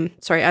the, and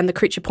the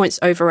creature points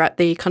over at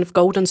the kind of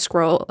golden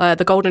scroll,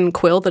 the golden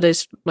quill that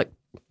is like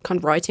kind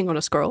of writing on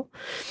a scroll.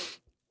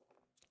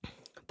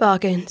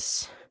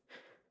 Bargains.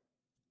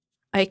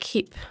 I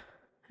keep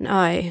an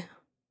eye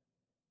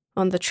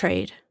on the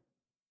trade.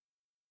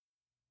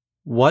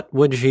 What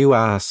would you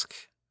ask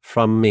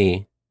from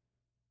me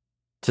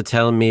to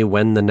tell me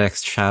when the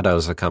next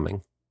shadows are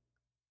coming.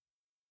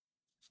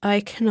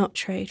 I cannot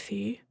trade for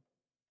you.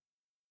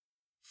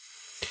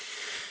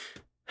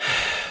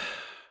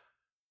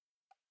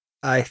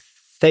 I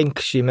think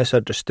she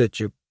misunderstood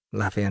you,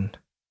 Lavian.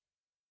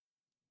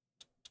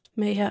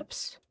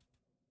 Mayhaps.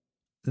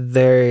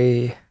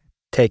 They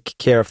take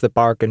care of the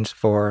bargains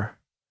for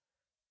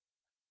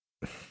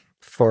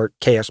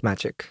chaos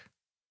magic.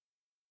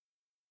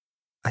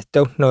 I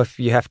don't know if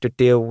you have to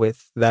deal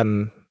with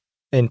them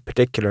in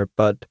particular,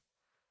 but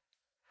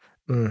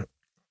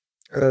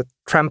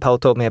Trampel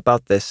told me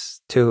about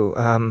this.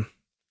 To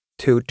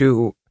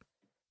do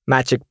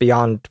magic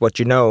beyond what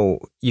you know,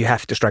 you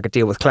have to strike a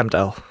deal with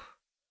Clemdell.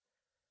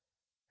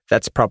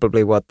 That's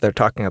probably what they're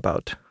talking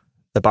about.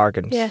 The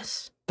bargains.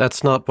 Yes.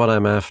 That's not what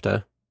I'm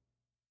after.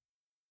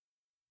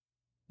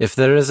 If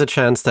there is a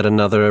chance that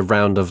another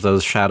round of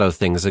those shadow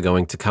things are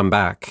going to come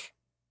back,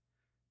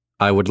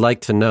 I would like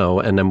to know,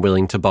 and am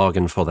willing to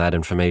bargain for that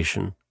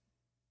information.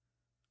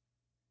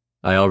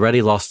 I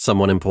already lost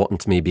someone important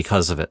to me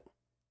because of it.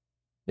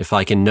 If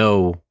I can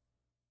know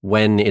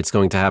when it's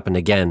going to happen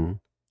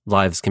again,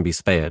 lives can be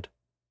spared.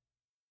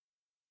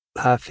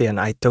 Lavian,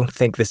 I don't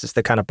think this is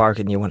the kind of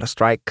bargain you want to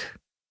strike.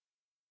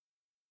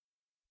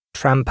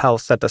 Trampel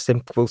set a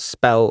simple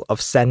spell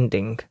of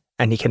sending,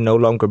 and he can no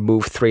longer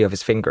move 3 of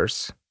his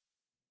fingers.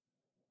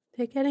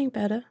 They're getting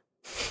better.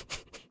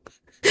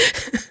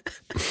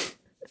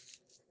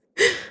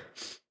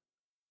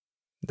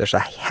 There's a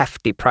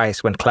hefty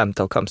price when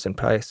Clemdell comes in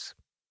price.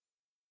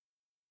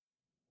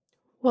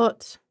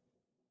 What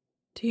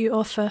do you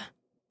offer?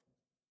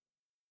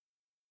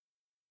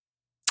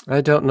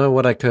 I don't know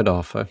what I could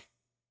offer.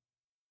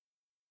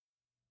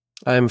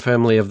 I am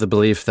firmly of the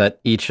belief that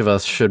each of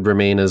us should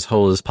remain as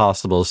whole as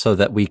possible so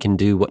that we can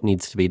do what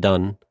needs to be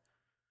done.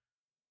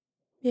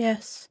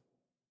 Yes.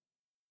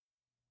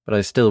 But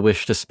I still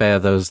wish to spare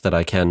those that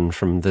I can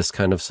from this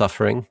kind of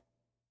suffering.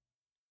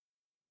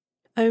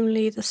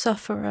 Only the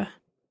sufferer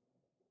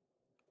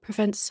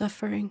prevents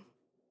suffering.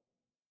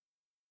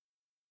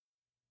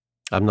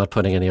 I'm not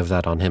putting any of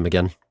that on him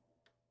again.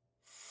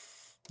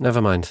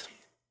 Never mind.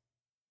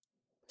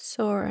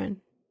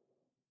 Soren.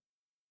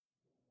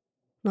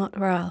 Not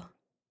Ral.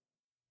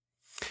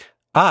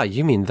 Ah,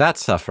 you mean that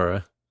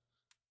sufferer?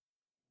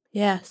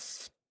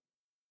 Yes.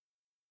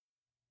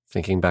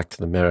 Thinking back to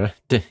the mirror.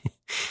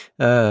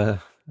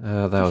 That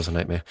was a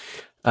nightmare.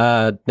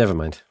 Never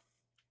mind.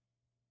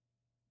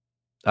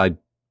 I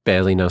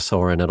barely know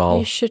Soren at all.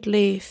 You should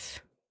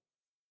leave.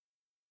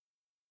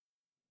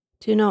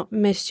 Do not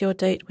miss your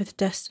date with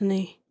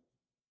destiny.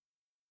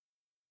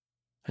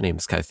 Her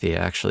name's Kythea,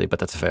 actually, but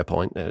that's a fair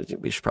point.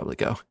 We should probably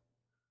go.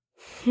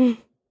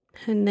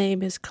 Her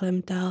name is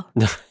Clemdell.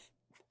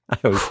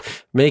 I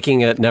was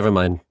making it. Never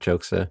mind.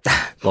 Jokes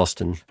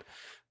lost in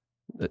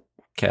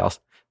chaos.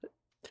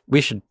 We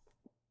should,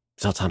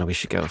 Zoltana, we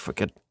should go if we're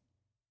good.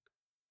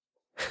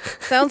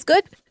 Sounds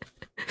good.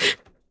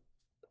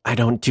 I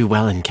don't do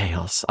well in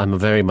chaos. I'm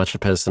very much a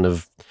person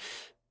of,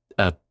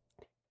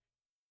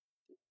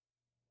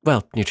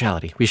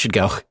 neutrality. We should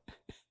go. All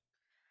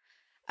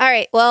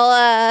right.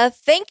 Well,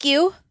 thank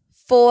you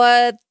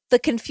for the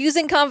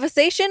confusing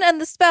conversation and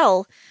the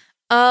spell.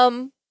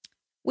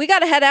 We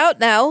gotta head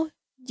out now.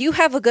 You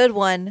have a good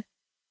one.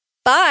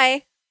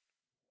 Bye.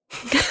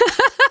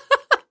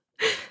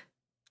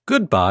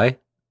 Goodbye.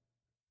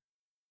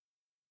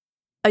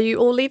 Are you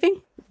all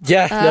leaving?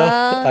 Yeah, no,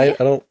 I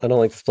don't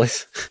like this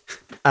place.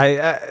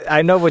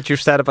 I know what you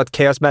said about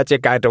chaos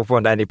magic. I don't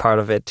want any part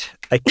of it.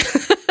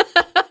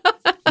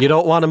 You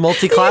don't want a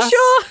multi-class? Are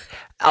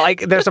you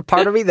sure? There's a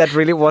part of me that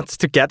really wants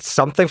to get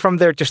something from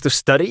there just to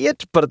study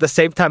it, but at the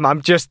same time,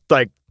 I'm just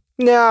like,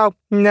 no,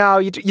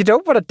 you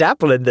don't want to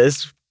dabble in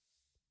this.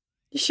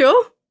 You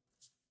sure?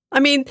 I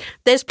mean,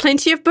 there's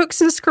plenty of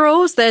books and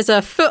scrolls. There's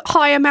a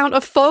foot-high amount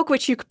of fog,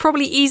 which you could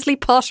probably easily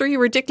pass through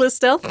your ridiculous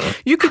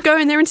stealth. You could go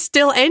in there and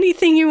steal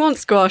anything you want,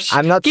 Squash.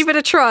 Give it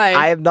a try.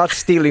 I am not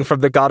stealing from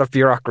the god of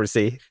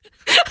bureaucracy.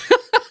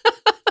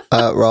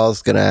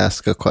 Raw's going to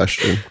ask a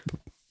question.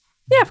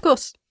 Yeah, of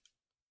course.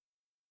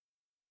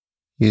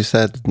 You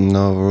said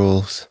no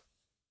rules.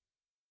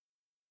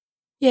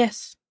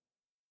 Yes.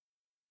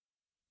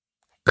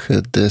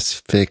 Could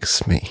this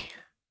fix me?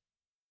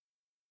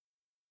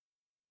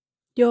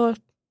 Your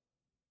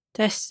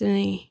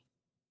destiny,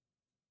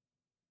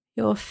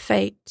 your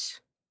fate.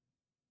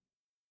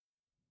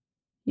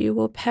 You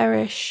will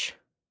perish,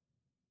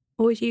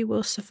 or you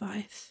will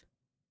survive.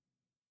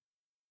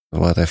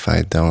 What if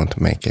I don't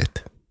make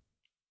it?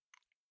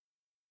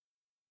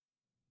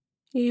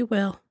 You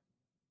will.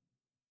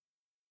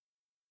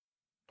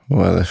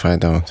 What if I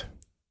don't?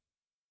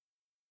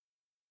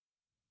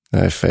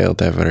 I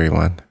failed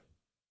everyone.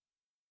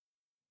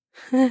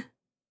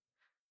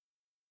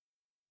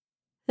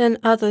 Then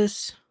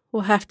others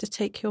will have to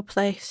take your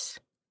place.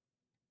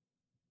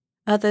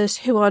 Others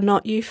who are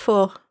not you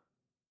for.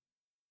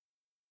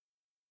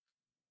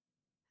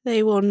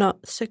 They will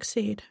not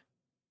succeed.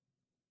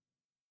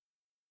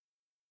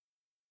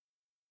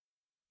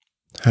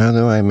 How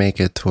do I make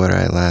it where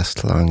I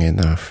last long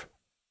enough?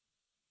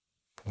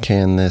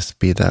 Can this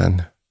be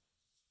done?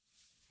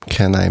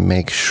 Can I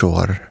make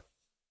sure?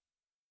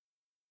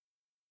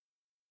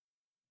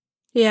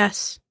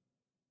 Yes.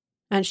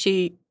 And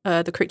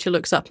the creature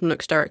looks up and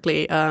looks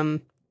directly at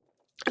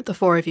the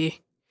four of you.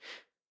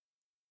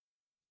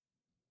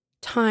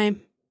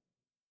 Time.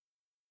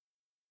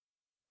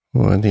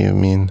 What do you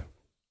mean?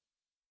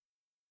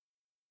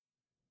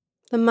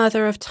 The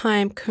mother of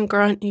time can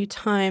grant you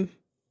time.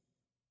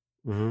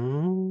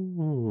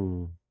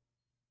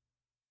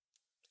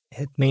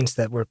 It means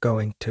that we're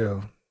going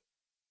to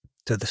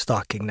the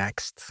stalking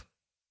next.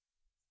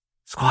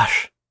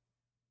 Squash.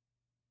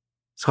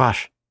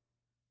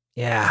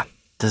 Yeah.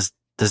 Does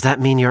that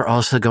mean you're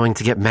also going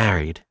to get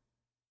married?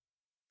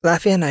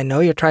 Laffian, I know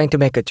you're trying to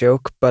make a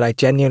joke, but I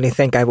genuinely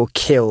think I will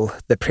kill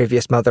the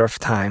previous mother of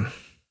time.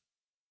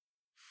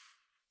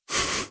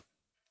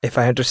 If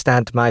I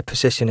understand my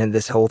position in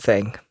this whole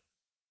thing.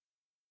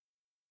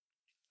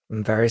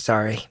 I'm very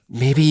sorry.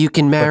 Maybe you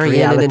can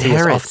marry in and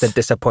inherit. Is often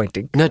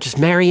disappointing. No, just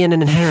marry in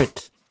and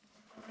inherit.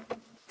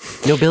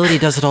 Nobility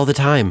does it all the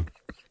time.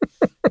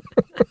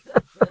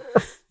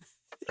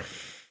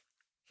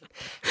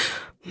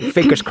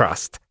 Fingers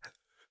crossed.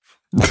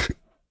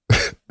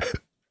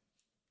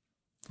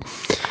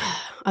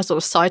 As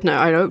a side note,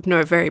 I don't know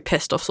a very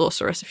pissed off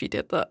sorceress if you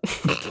did that.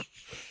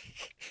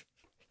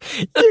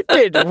 You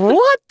did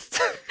what?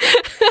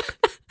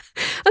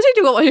 I think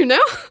you got one who now.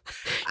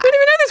 You don't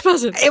even know this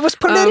person. It was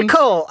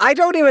political. I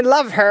don't even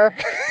love her.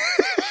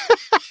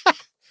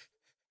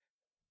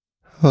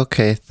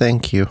 Okay,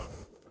 thank you.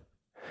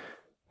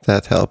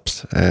 That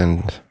helps,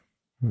 and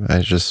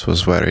I just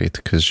was worried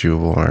because you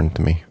warned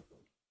me.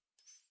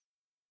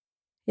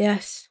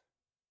 Yes.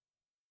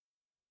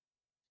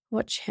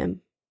 Watch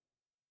him.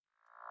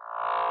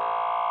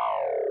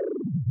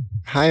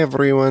 Hi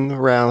everyone,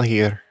 Ral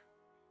here.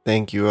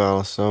 Thank you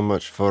all so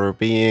much for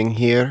being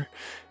here.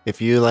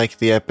 If you like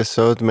the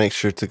episode, make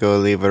sure to go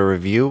leave a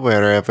review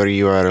wherever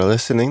you are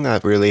listening.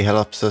 That really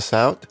helps us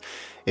out.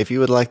 If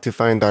you would like to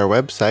find our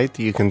website,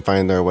 you can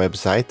find our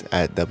website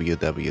at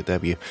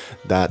www.thelucky...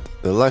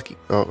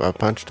 Oh, I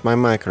punched my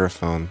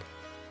microphone.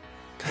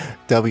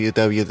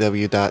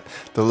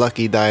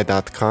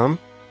 www.theluckydie.com.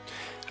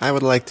 I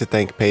would like to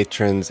thank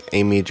patrons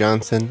Amy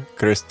Johnson,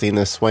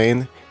 Christina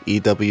Swain,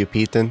 E.W.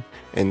 Peaton,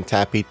 and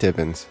Tappy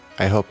Tibbins.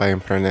 I hope I am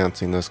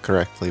pronouncing those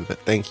correctly, but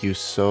thank you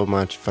so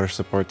much for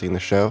supporting the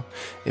show.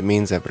 It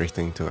means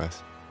everything to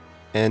us.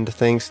 And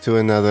thanks to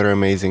another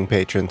amazing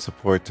patron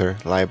supporter,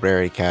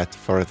 Library Cat,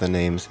 for the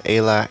names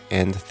Ayla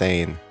and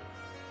Thane.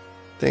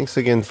 Thanks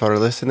again for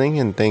listening,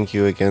 and thank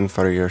you again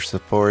for your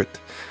support.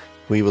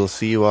 We will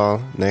see you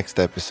all next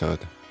episode.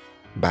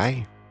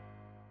 Bye.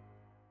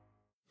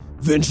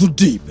 Venture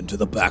deep into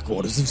the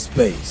backwaters of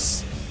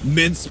space.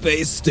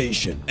 Mid-space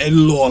station, a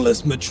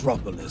lawless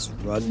metropolis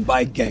run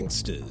by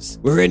gangsters,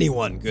 where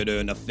anyone could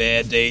earn a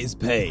fair day's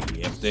pay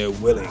if they're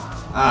willing.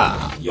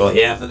 Ah, you're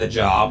here for the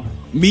job?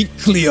 Meet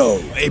Cleo,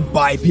 a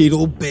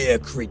bipedal bear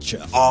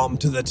creature armed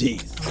to the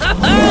teeth. If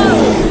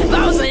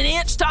I was an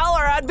inch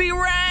taller, I'd be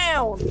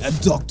round.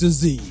 And Dr.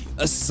 Z,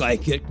 a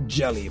psychic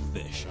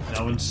jellyfish.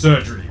 Now in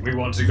surgery, we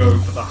want to go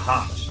for the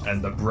heart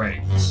and the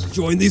brains.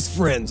 Join these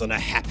friends on a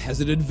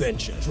haphazard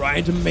adventure,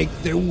 trying to make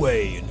their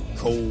way in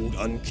cold,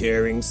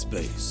 uncaring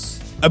space.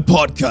 A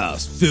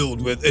podcast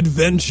filled with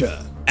adventure,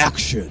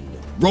 action,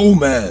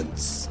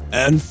 romance,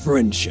 and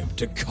friendship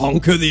to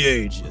conquer the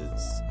ages.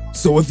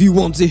 So if you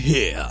want to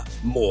hear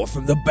more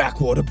from the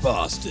Backwater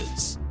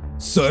Bastards,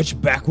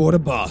 search Backwater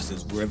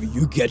Bastards wherever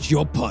you get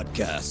your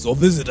podcasts or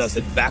visit us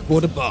at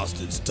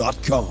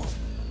backwaterbastards.com.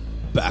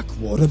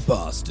 Backwater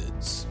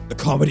Bastards, the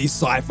comedy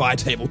sci-fi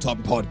tabletop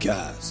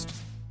podcast.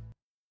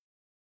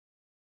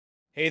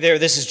 Hey there,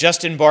 this is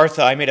Justin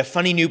Bartha. I made a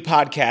funny new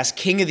podcast,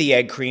 King of the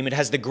Egg Cream. It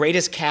has the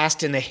greatest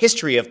cast in the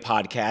history of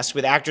podcasts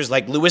with actors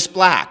like Louis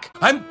Black.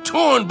 I'm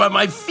torn by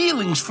my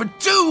feelings for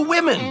two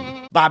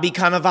women. Bobby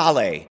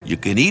Cannavale. You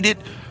can eat it,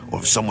 or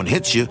if someone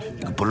hits you, you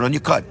can put it on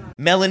your cut.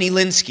 Melanie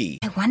Linsky.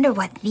 I wonder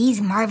what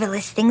these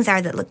marvelous things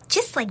are that look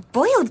just like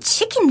boiled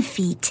chicken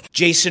feet.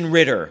 Jason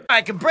Ritter.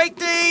 I can break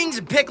things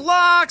and pick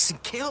locks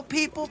and kill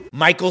people.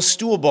 Michael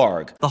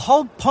Stuhlbarg. The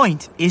whole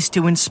point is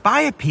to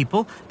inspire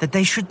people that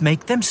they should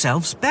make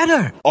themselves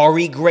better.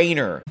 Ari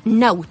Grainer.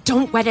 No,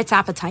 don't whet its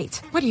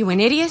appetite. What are you, an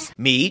idiot?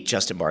 Me,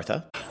 Justin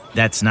Bartha.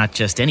 That's not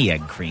just any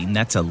egg cream,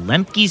 that's a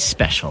Lemke's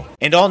special.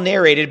 And all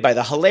narrated by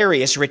the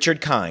hilarious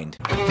Richard Kind.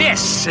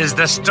 This is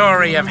the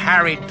story of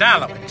Harry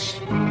Dalowitz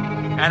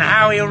and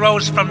how he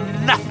rose from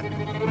nothing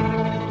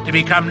to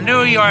become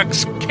New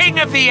York's King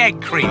of the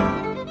Egg Cream.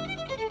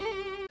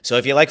 So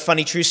if you like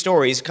funny true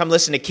stories, come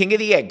listen to King of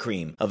the Egg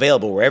Cream,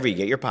 available wherever you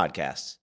get your podcasts.